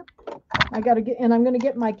in here. I'm going to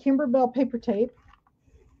get my Kimberbell paper tape,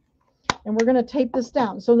 and we're going to tape this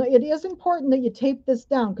down. So it is important that you tape this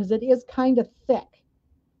down because it is kind of thick.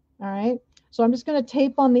 All right, so I'm just going to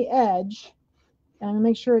tape on the edge, and I'm going to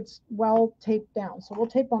make sure it's well taped down. So we'll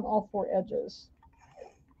tape on all 4 edges.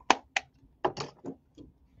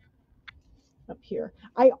 Up here.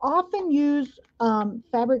 I often use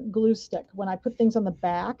fabric glue stick when I put things on the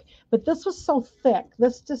back, but this was so thick.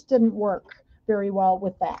 This just didn't work very well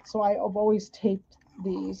with that. So I've always taped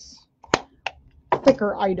these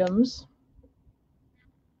thicker items.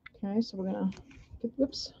 Okay, so we're going to,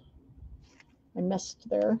 whoops, I missed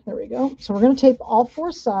there. There we go. So we're going to tape all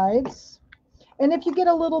 4 sides. And if you get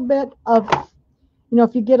a little bit of, you know,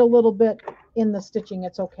 if you get a little bit in the stitching,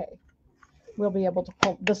 it's okay. We'll be able to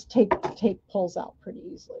pull this tape pulls out pretty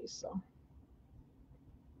easily. So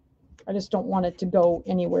I just don't want it to go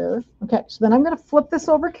anywhere. Okay, so then I'm going to flip this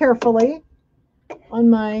over carefully on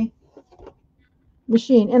my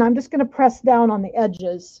machine, and I'm just going to press down on the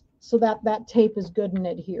edges so that that tape is good and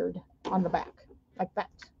adhered on the back, like that.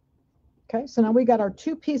 Okay, so now we got our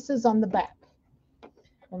 2 pieces on the back.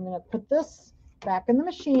 I'm going to put this back in the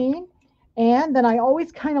machine, and then I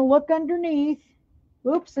always kind of look underneath.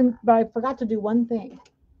 Oops, but I forgot to do one thing.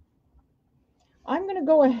 I'm going to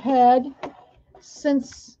go ahead,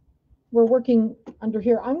 since we're working under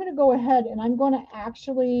here, I'm going to go ahead and I'm going to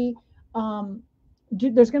actually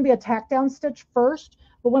there's going to be a tack down stitch first,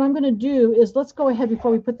 but what I'm going to do is, let's go ahead before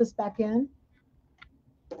we put this back in.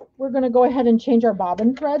 We're going to go ahead and change our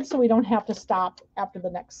bobbin thread so we don't have to stop after the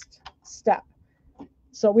next step.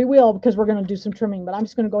 So we will, because we're going to do some trimming, but I'm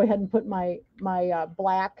just going to go ahead and put my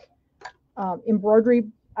black embroidery.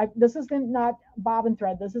 This is not bobbin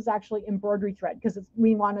thread. This is actually embroidery thread, because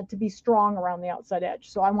we want it to be strong around the outside edge.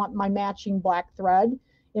 So I want my matching black thread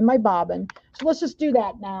in my bobbin. So let's just do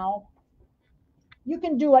that now. You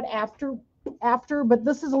can do it after, but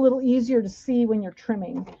this is a little easier to see when you're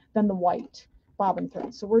trimming than the white bobbin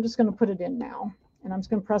thread. So we're just going to put it in now. And I'm just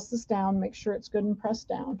going to press this down, make sure it's good and pressed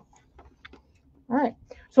down. All right.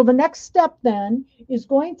 So the next step then is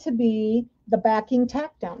going to be the backing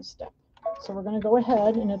tack down step. So we're going to go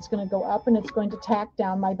ahead and it's going to go up and it's going to tack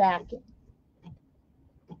down my backing.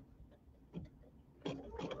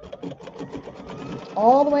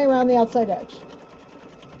 All the way around the outside edge.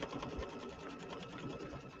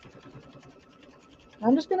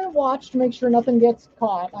 I'm just going to watch to make sure nothing gets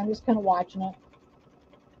caught. I'm just kind of watching it.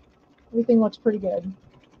 Everything looks pretty good.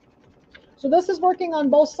 So this is working on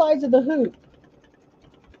both sides of the hoop.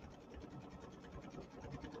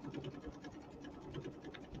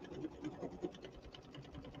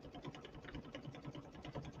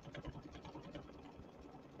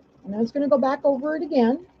 And then it's going to go back over it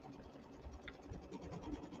again.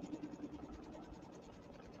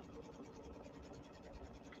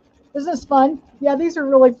 Isn't this fun? Yeah, these are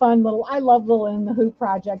really fun little, I love little in the hoop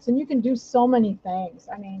projects, and you can do so many things.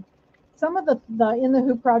 I mean, some of the in the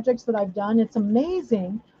hoop projects that I've done, it's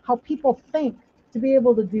amazing how people think to be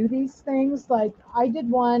able to do these things. Like I did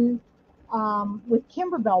one with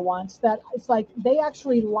Kimberbell once that it's like they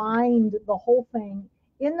actually lined the whole thing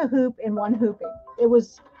in the hoop in one hooping. It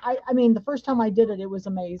was, I mean, the first time I did it, it was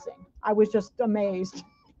amazing. I was just amazed.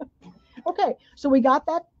 Okay, so we got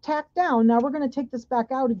that tacked down. Now we're going to take this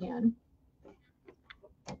back out again.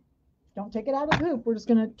 Don't take it out of the hoop. We're just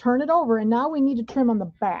going to turn it over, and now we need to trim on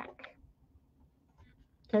the back.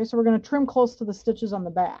 Okay, so we're going to trim close to the stitches on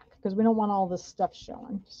the back because we don't want all this stuff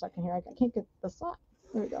showing. Just a second here. I can't get this up.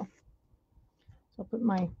 There we go. So I'll put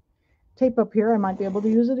my tape up here. I might be able to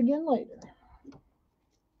use it again later.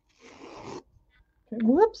 Okay,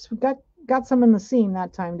 whoops, we got some in the seam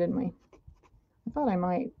that time, didn't we? I thought I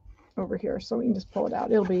might over here, so we can just pull it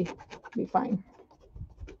out. It'll be fine.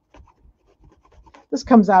 This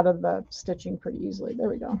comes out of the stitching pretty easily. There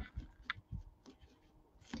we go.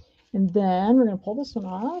 And then we're going to pull this one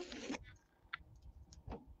off.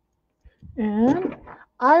 And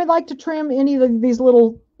I like to trim any of these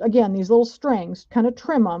little, again, these little strings, kind of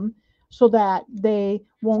trim them so that they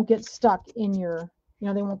won't get stuck in your, you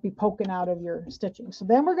know, they won't be poking out of your stitching. So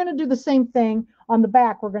then we're going to do the same thing on the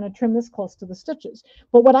back. We're going to trim this close to the stitches.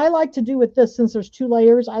 But what I like to do with this, since there's 2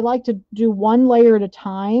 layers, I like to do 1 layer at a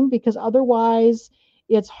time, because otherwise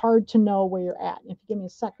it's hard to know where you're at. And if you give me a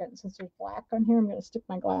second, since there's black on here, I'm going to stick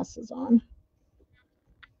my glasses on.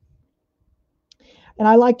 And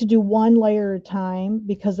I like to do 1 layer at a time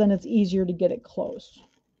because then it's easier to get it close.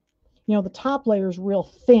 You know, the top layer is real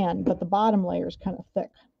thin, but the bottom layer is kind of thick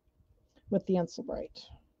with the Insulbrite.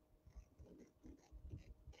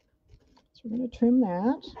 So we're going to trim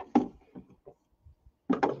that.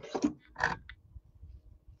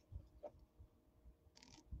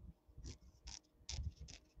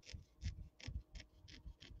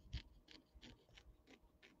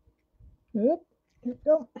 Oop, here we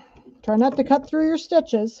go. Try not to cut through your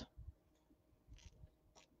stitches.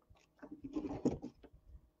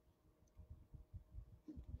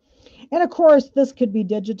 And of course, this could be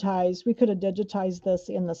digitized. We could have digitized this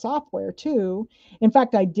in the software too. In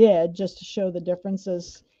fact, I did, just to show the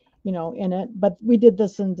differences, you know, in it. But we did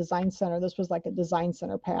this in Design Center. This was like a Design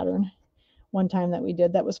Center pattern one time that we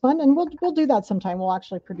did. That was fun, and we'll do that sometime. We'll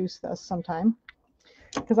actually produce this sometime,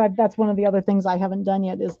 because that's one of the other things I haven't done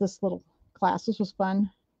yet is this little class. This was fun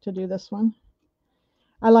to do this one.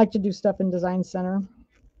 I like to do stuff in Design Center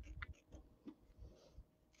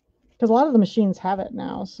because a lot of the machines have it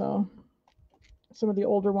now. So some of the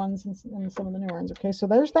older ones and some of the newer ones. Okay, so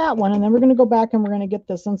there's that one, and then we're going to go back and we're going to get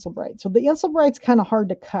this Insulbrite. So the Insulbrite's kind of hard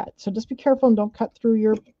to cut, so just be careful and don't cut through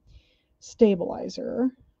your stabilizer.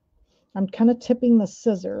 I'm kind of tipping the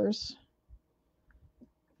scissors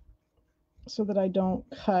so that I don't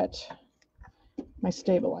cut my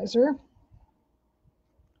stabilizer.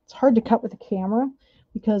 It's hard to cut with the camera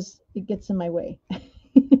because it gets in my way. All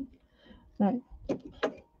right.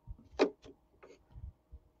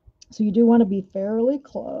 So you do want to be fairly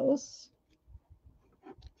close.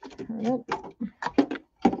 All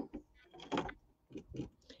right.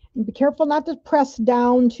 And be careful not to press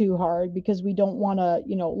down too hard because we don't want to,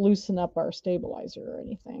 you know, loosen up our stabilizer or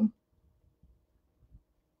anything.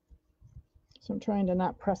 So I'm trying to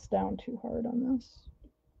not press down too hard on this.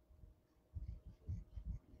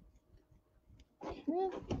 Okay.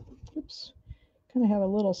 Oops. Kind of have a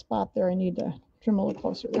little spot there I need to trim a little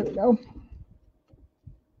closer. There we go.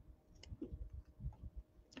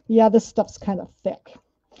 Yeah, this stuff's kind of thick.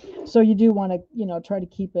 So you do want to, you know, try to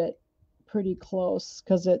keep it pretty close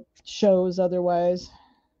because it shows otherwise.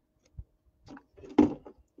 I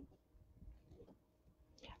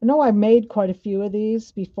know I made quite a few of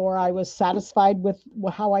these before I was satisfied with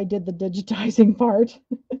how I did the digitizing part.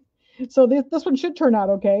 So this one should turn out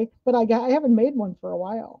okay, but I haven't made one for a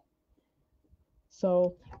while.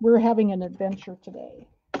 So we're having an adventure today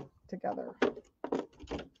together.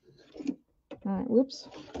 All right, whoops.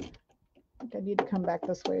 I think I need to come back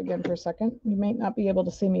this way again for a second. You may not be able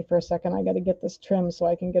to see me for a second. I got to get this trimmed so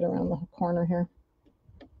I can get around the corner here.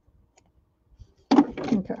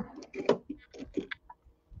 Okay.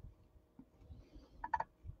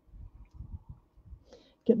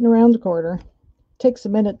 Getting around the corner. Takes a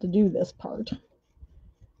minute to do this part.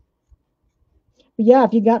 But yeah,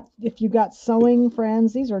 if you got sewing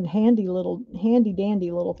friends, these are handy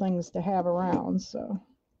dandy little things to have around. So,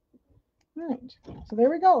 all right. So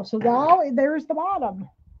there we go. So now there's the bottom.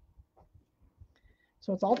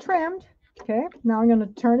 So it's all trimmed. Okay. Now I'm going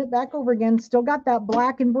to turn it back over again. Still got that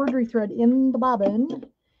black embroidery thread in the bobbin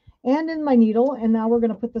and in my needle. And now we're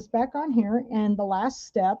going to put this back on here. And the last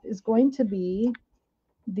step is going to be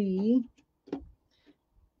the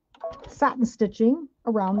satin stitching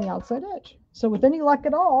around the outside edge. So with any luck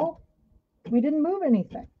at all, we didn't move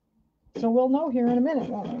anything. So we'll know here in a minute,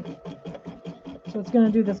 won't we? So it's going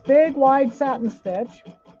to do this big wide satin stitch.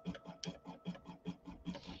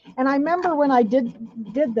 And I remember when I did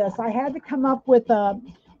this, I had to come up with a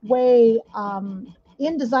way,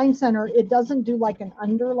 in Design Center, it doesn't do like an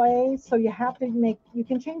underlay. So you have to you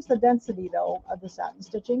can change the density though of the satin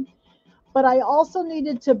stitching. But I also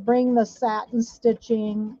needed to bring the satin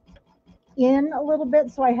stitching in a little bit.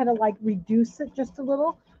 So I had to like reduce it just a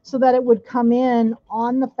little so that it would come in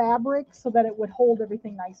on the fabric so that it would hold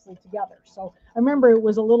everything nicely together. So I remember it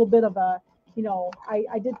was a little bit of a, you know,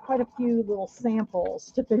 I did quite a few little samples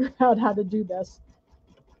to figure out how to do this.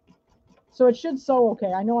 So it should sew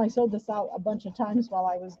okay. I know I sewed this out a bunch of times while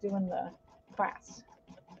I was doing the class.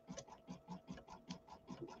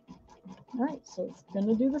 All right, so it's going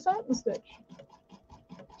to do the satin stitch.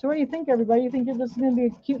 So what do you think, everybody? You think this is going to be a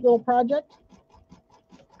cute little project?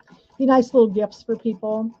 Be nice little gifts for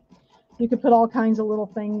people. You could put all kinds of little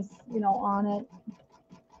things, you know, on it.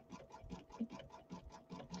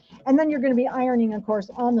 And then you're going to be ironing, of course,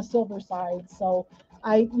 on the silver side. So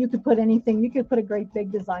you could put anything. You could put a great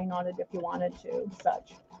big design on it if you wanted to,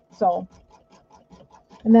 such. So,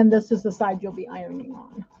 and then this is the side you'll be ironing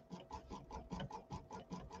on.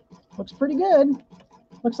 Looks pretty good.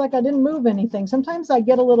 Looks like I didn't move anything. Sometimes I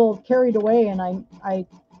get a little carried away and I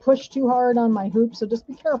push too hard on my hoop. So just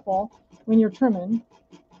be careful when you're trimming.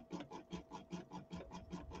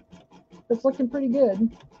 It's looking pretty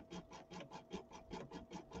good.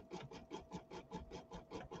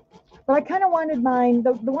 But I kind of wanted mine,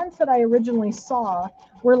 the ones that I originally saw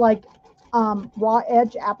were like raw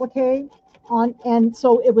edge applique on, and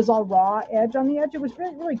so it was all raw edge on the edge. It was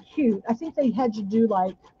really, really cute. I think they had you do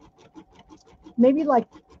like, maybe like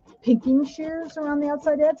pinking shears around the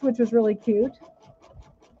outside edge, which was really cute.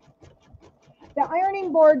 The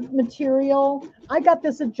ironing board material, I got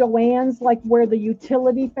this at Joann's, like where the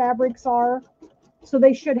utility fabrics are. So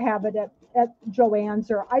they should have it at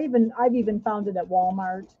Joann's, or I've even found it at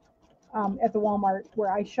Walmart. At the Walmart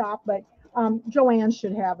where I shop, but Joann's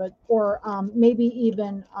should have it, or maybe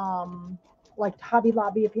even like Hobby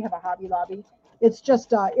Lobby if you have a Hobby Lobby. It's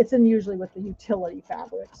just it's in usually with the utility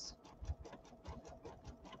fabrics.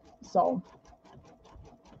 So,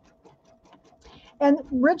 and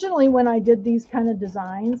originally when I did these kind of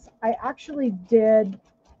designs, I actually did.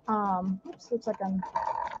 Oops, looks like I'm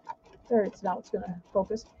there. It's now. It's going to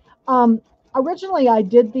focus. Originally, I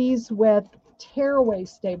did these with tearaway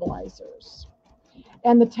stabilizers,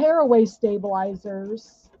 and the tearaway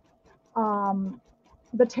stabilizers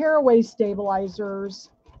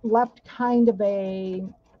left kind of a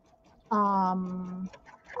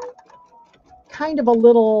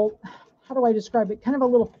little, how do I describe it, kind of a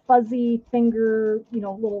little fuzzy finger, you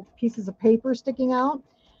know, little pieces of paper sticking out.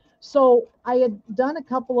 So I had done a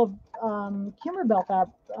couple of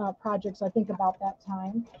Kimmerbell projects, I think, about that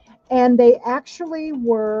time, and they actually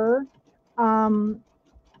were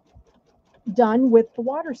done with the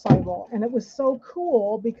water soluble, and it was so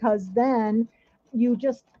cool because then you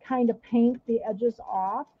just kind of paint the edges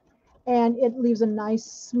off and it leaves a nice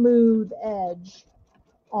smooth edge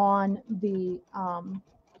on the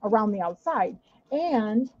around the outside.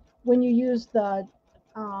 And when you use the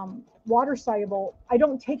water soluble, I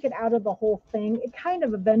don't take it out of the whole thing. It kind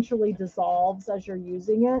of eventually dissolves as you're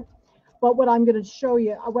using it. But what I'm going to show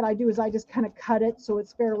you, what I do is I just kind of cut it so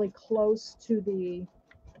it's fairly close to the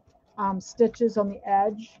stitches on the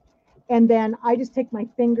edge. And then I just take my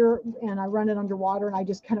finger and I run it underwater and I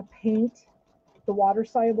just kind of paint the water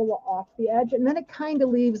soluble off the edge. And then it kind of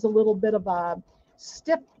leaves a little bit of a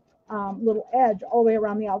stiff little edge all the way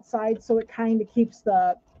around the outside. So it kind of keeps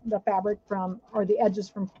the fabric from, or the edges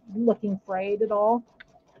from looking frayed at all.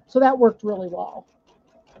 So that worked really well.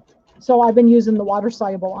 So I've been using the water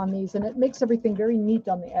soluble on these and it makes everything very neat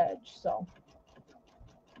on the edge. So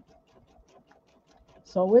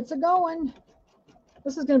it's a going.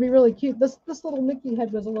 This is going to be really cute. This little Mickey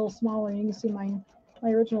head was a little smaller. You can see my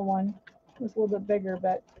original one was a little bit bigger,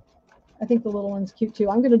 but I think the little one's cute too.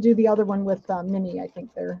 I'm going to do the other one with Minnie, I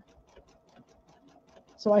think there.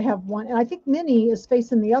 So I have one, and I think Minnie is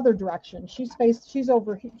facing the other direction. She'll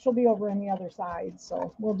be over in the other side.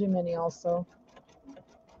 So we'll do Minnie also.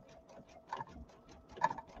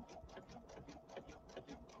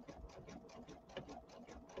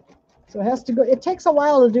 So it has to go, it takes a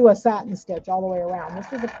while to do a satin stitch all the way around.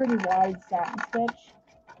 This is a pretty wide satin stitch.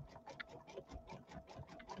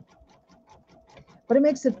 But it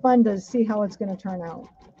makes it fun to see how it's going to turn out.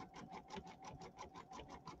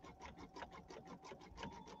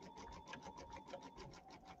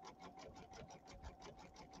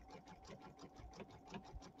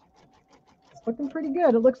 It's looking pretty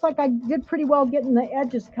good. It looks like I did pretty well getting the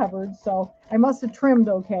edges covered, so I must have trimmed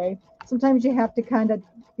okay. Sometimes you have to kind of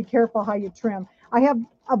be careful how you trim. I have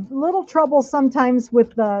a little trouble sometimes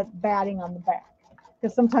with the batting on the back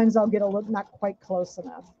because sometimes I'll get a little not quite close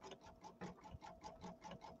enough.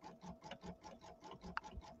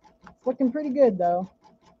 It's looking pretty good though.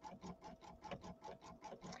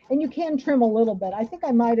 And you can trim a little bit. I think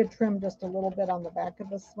I might have trimmed just a little bit on the back of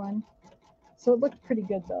this one. So it looked pretty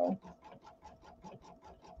good though.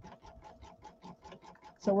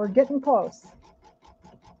 So we're getting close.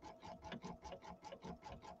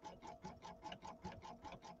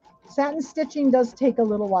 Satin stitching does take a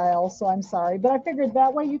little while, so I'm sorry, but I figured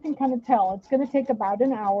that way you can kind of tell. It's going to take about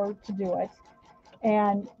an hour to do it,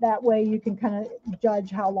 and that way you can kind of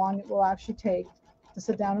judge how long it will actually take to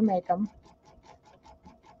sit down and make them.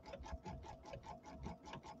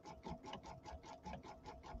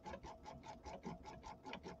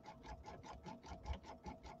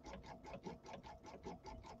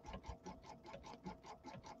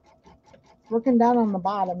 Working down on the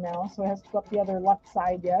bottom now, so it has to go up the other left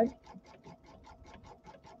side yet.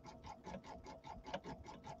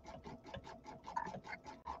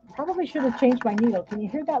 Probably should have changed my needle. Can you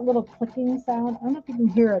hear that little clicking sound? I don't know if you can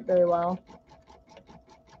hear it very well.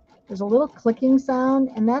 There's a little clicking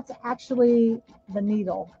sound, and that's actually the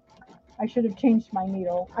needle. I should have changed my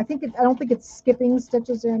needle. I don't think it's skipping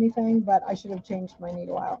stitches or anything, but I should have changed my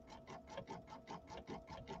needle out.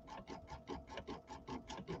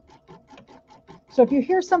 So if you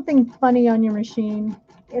hear something funny on your machine,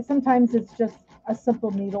 sometimes it's just a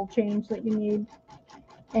simple needle change that you need.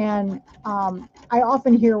 And I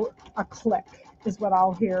often hear a click is what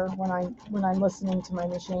I'll hear when I'm listening to my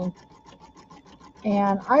machine.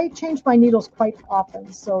 And I change my needles quite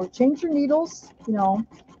often. So change your needles,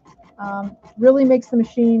 really makes the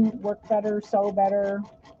machine work better, sew better,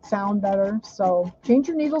 sound better. So change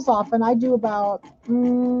your needles often. I do about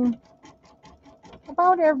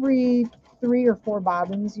every 3 or 4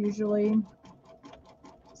 bobbins usually.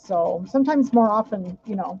 So sometimes more often,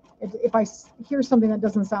 if I hear something that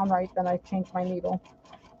doesn't sound right, then I change my needle.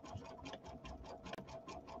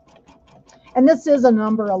 And this is a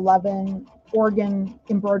number 11 Oregon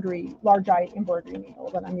embroidery, large eye embroidery needle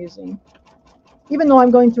that I'm using. Even though I'm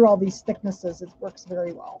going through all these thicknesses, it works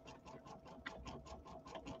very well.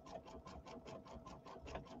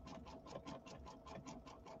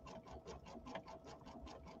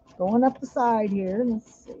 Going up the side here,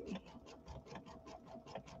 let's see.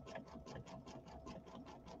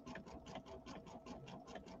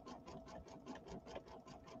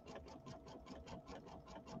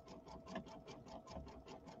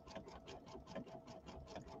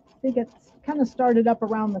 I think it's kind of started up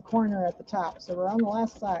around the corner at the top, so we're on the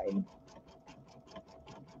last side.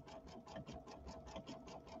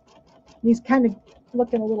 He's kind of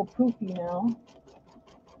looking a little poofy now.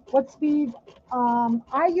 What speed?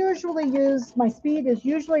 I usually use, my speed is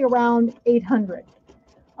usually around 800.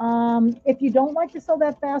 If you don't like to sew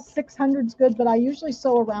that fast, 600 is good, but I usually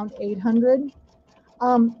sew around 800.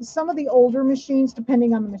 Some of the older machines,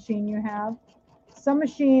 depending on the machine you have, some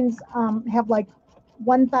machines have like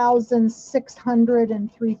 1,600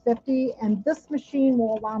 and 350, and this machine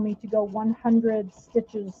will allow me to go 100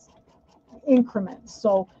 stitches increments.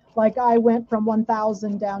 So like I went from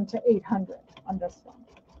 1,000 down to 800 on this one.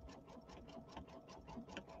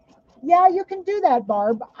 Yeah, you can do that,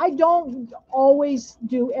 Barb. I don't always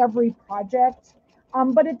do every project,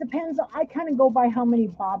 but it depends. I kind of go by how many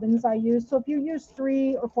bobbins I use. So if you use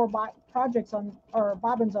 3 or 4 projects on or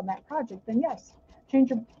bobbins on that project, then yes, change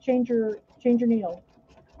your needle.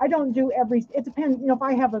 I don't do every. It depends. You know, if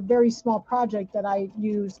I have a very small project that I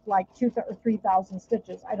use like 2,000 or 3,000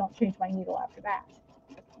 stitches, I don't change my needle after that.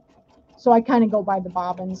 So I kind of go by the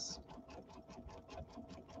bobbins.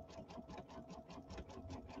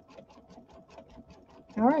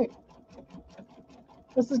 All right.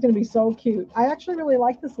 This is going to be so cute. I actually really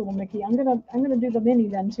like this little Mickey. I'm gonna do the mini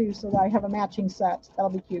then too, so that I have a matching set. That'll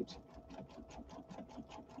be cute.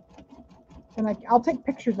 And I'll take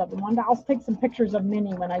pictures of them. I'll take some pictures of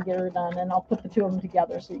Minnie when I get her done, and I'll put the two of them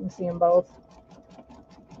together so you can see them both.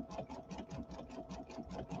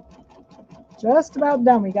 Just about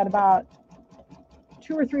done. We got about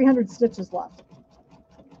 200 or 300 stitches left.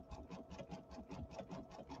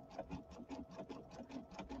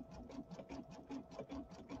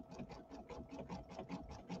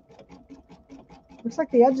 Looks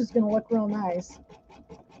like the edge is going to look real nice.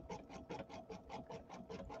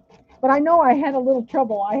 But I know I had a little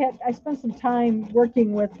trouble. I spent some time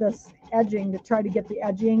working with this edging to try to get the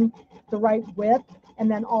edging the right width, and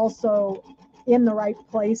then also in the right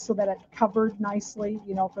place so that it covered nicely,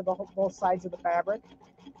 you know, for the both sides of the fabric.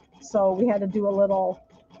 So we had to do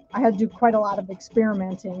I had to do quite a lot of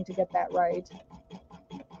experimenting to get that right.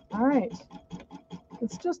 All right,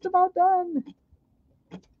 it's just about done.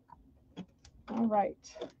 All right.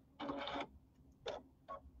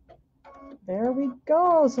 There we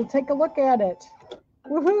go. So take a look at it.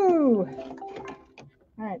 Woohoo!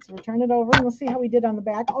 All right, so we'll turn it over and we'll see how we did on the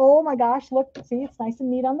back. Oh my gosh, look, see, it's nice and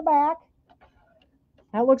neat on the back.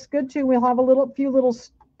 That looks good too. We'll have a few little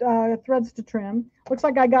threads to trim. Looks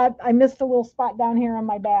like I missed a little spot down here on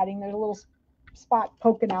my batting. There's a little spot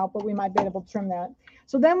poking out, but we might be able to trim that.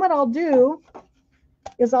 So then what I'll do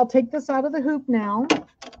is I'll take this out of the hoop now.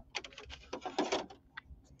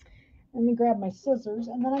 Let me grab my scissors,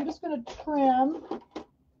 and then I'm just going to trim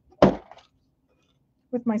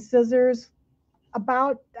with my scissors up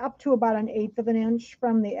to about 1/8 of an inch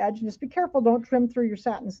from the edge. Just be careful, don't trim through your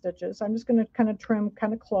satin stitches. I'm just going to kind of trim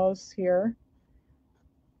kind of close here,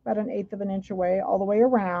 about 1/8 of an inch away, all the way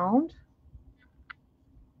around,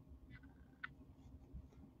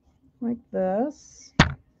 like this.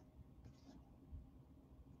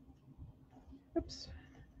 Oops.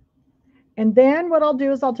 And then what I'll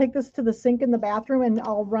do is I'll take this to the sink in the bathroom and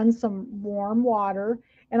I'll run some warm water,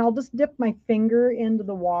 and I'll just dip my finger into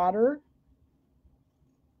the water.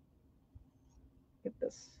 Get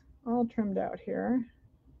this all trimmed out here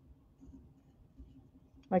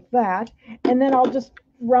like that. And then I'll just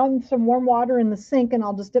run some warm water in the sink, and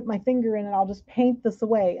I'll just dip my finger in and I'll just paint this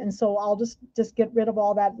away. And so I'll just get rid of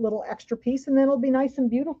all that little extra piece, and then it'll be nice and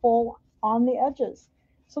beautiful on the edges.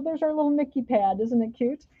 So there's our little Mickey pad. Isn't it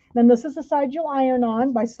cute? Then this is the side you'll iron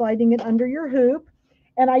on by sliding it under your hoop.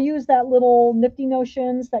 And I use that little Nifty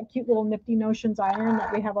Notions, that cute little Nifty Notions iron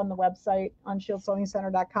that we have on the website on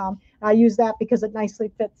ShieldSewingCenter.com. I use that because it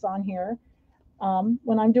nicely fits on here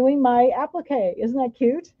when I'm doing my applique. Isn't that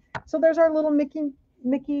cute? So there's our little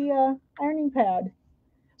Mickey ironing pad.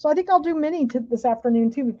 So I think I'll do Minnie this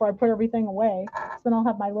afternoon too before I put everything away. So then I'll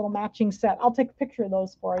have my little matching set. I'll take a picture of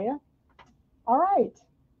those for you. All right.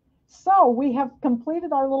 So we have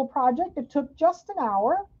completed our little project. It took just an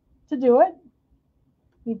hour to do it.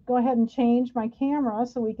 Let me go ahead and change my camera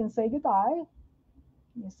so we can say goodbye.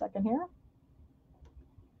 Give me a second here.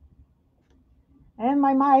 And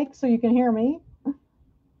my mic so you can hear me.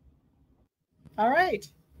 All right.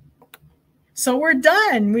 So we're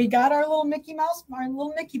done. We got our little Mickey Mouse, our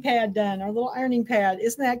little Mickey pad done, our little ironing pad.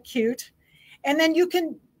 Isn't that cute? And then you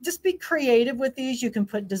can just be creative with these. You can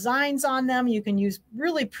put designs on them. You can use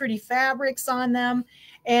really pretty fabrics on them.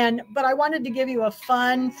 But I wanted to give you a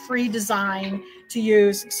fun, free design to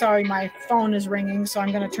use. Sorry, my phone is ringing, so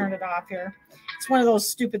I'm going to turn it off here. It's one of those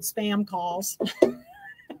stupid spam calls.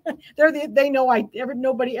 They know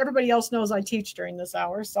everybody else knows I teach during this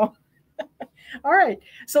hour. So, all right.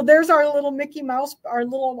 So there's our little Mickey Mouse, our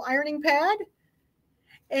little ironing pad.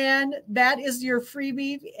 And that is your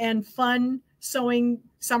freebie and fun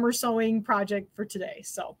summer sewing project for today.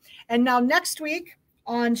 So, and now next week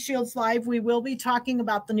on Shields Live, we will be talking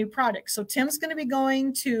about the new product. So Tim's going to be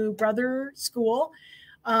going to Brother School.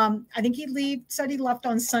 I think said he left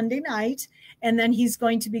on Sunday night, and then he's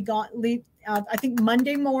going to be I think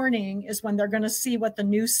Monday morning is when they're going to see what the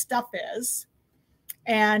new stuff is,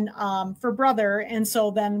 and for Brother. And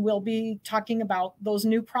so then we'll be talking about those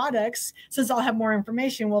new products. Since I'll have more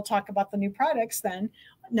information, we'll talk about the new products then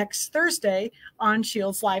next Thursday on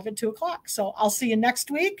Shields Live at 2:00. So I'll see you next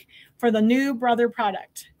week for the new Brother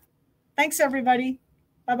product. Thanks, everybody.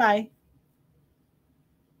 Bye-bye.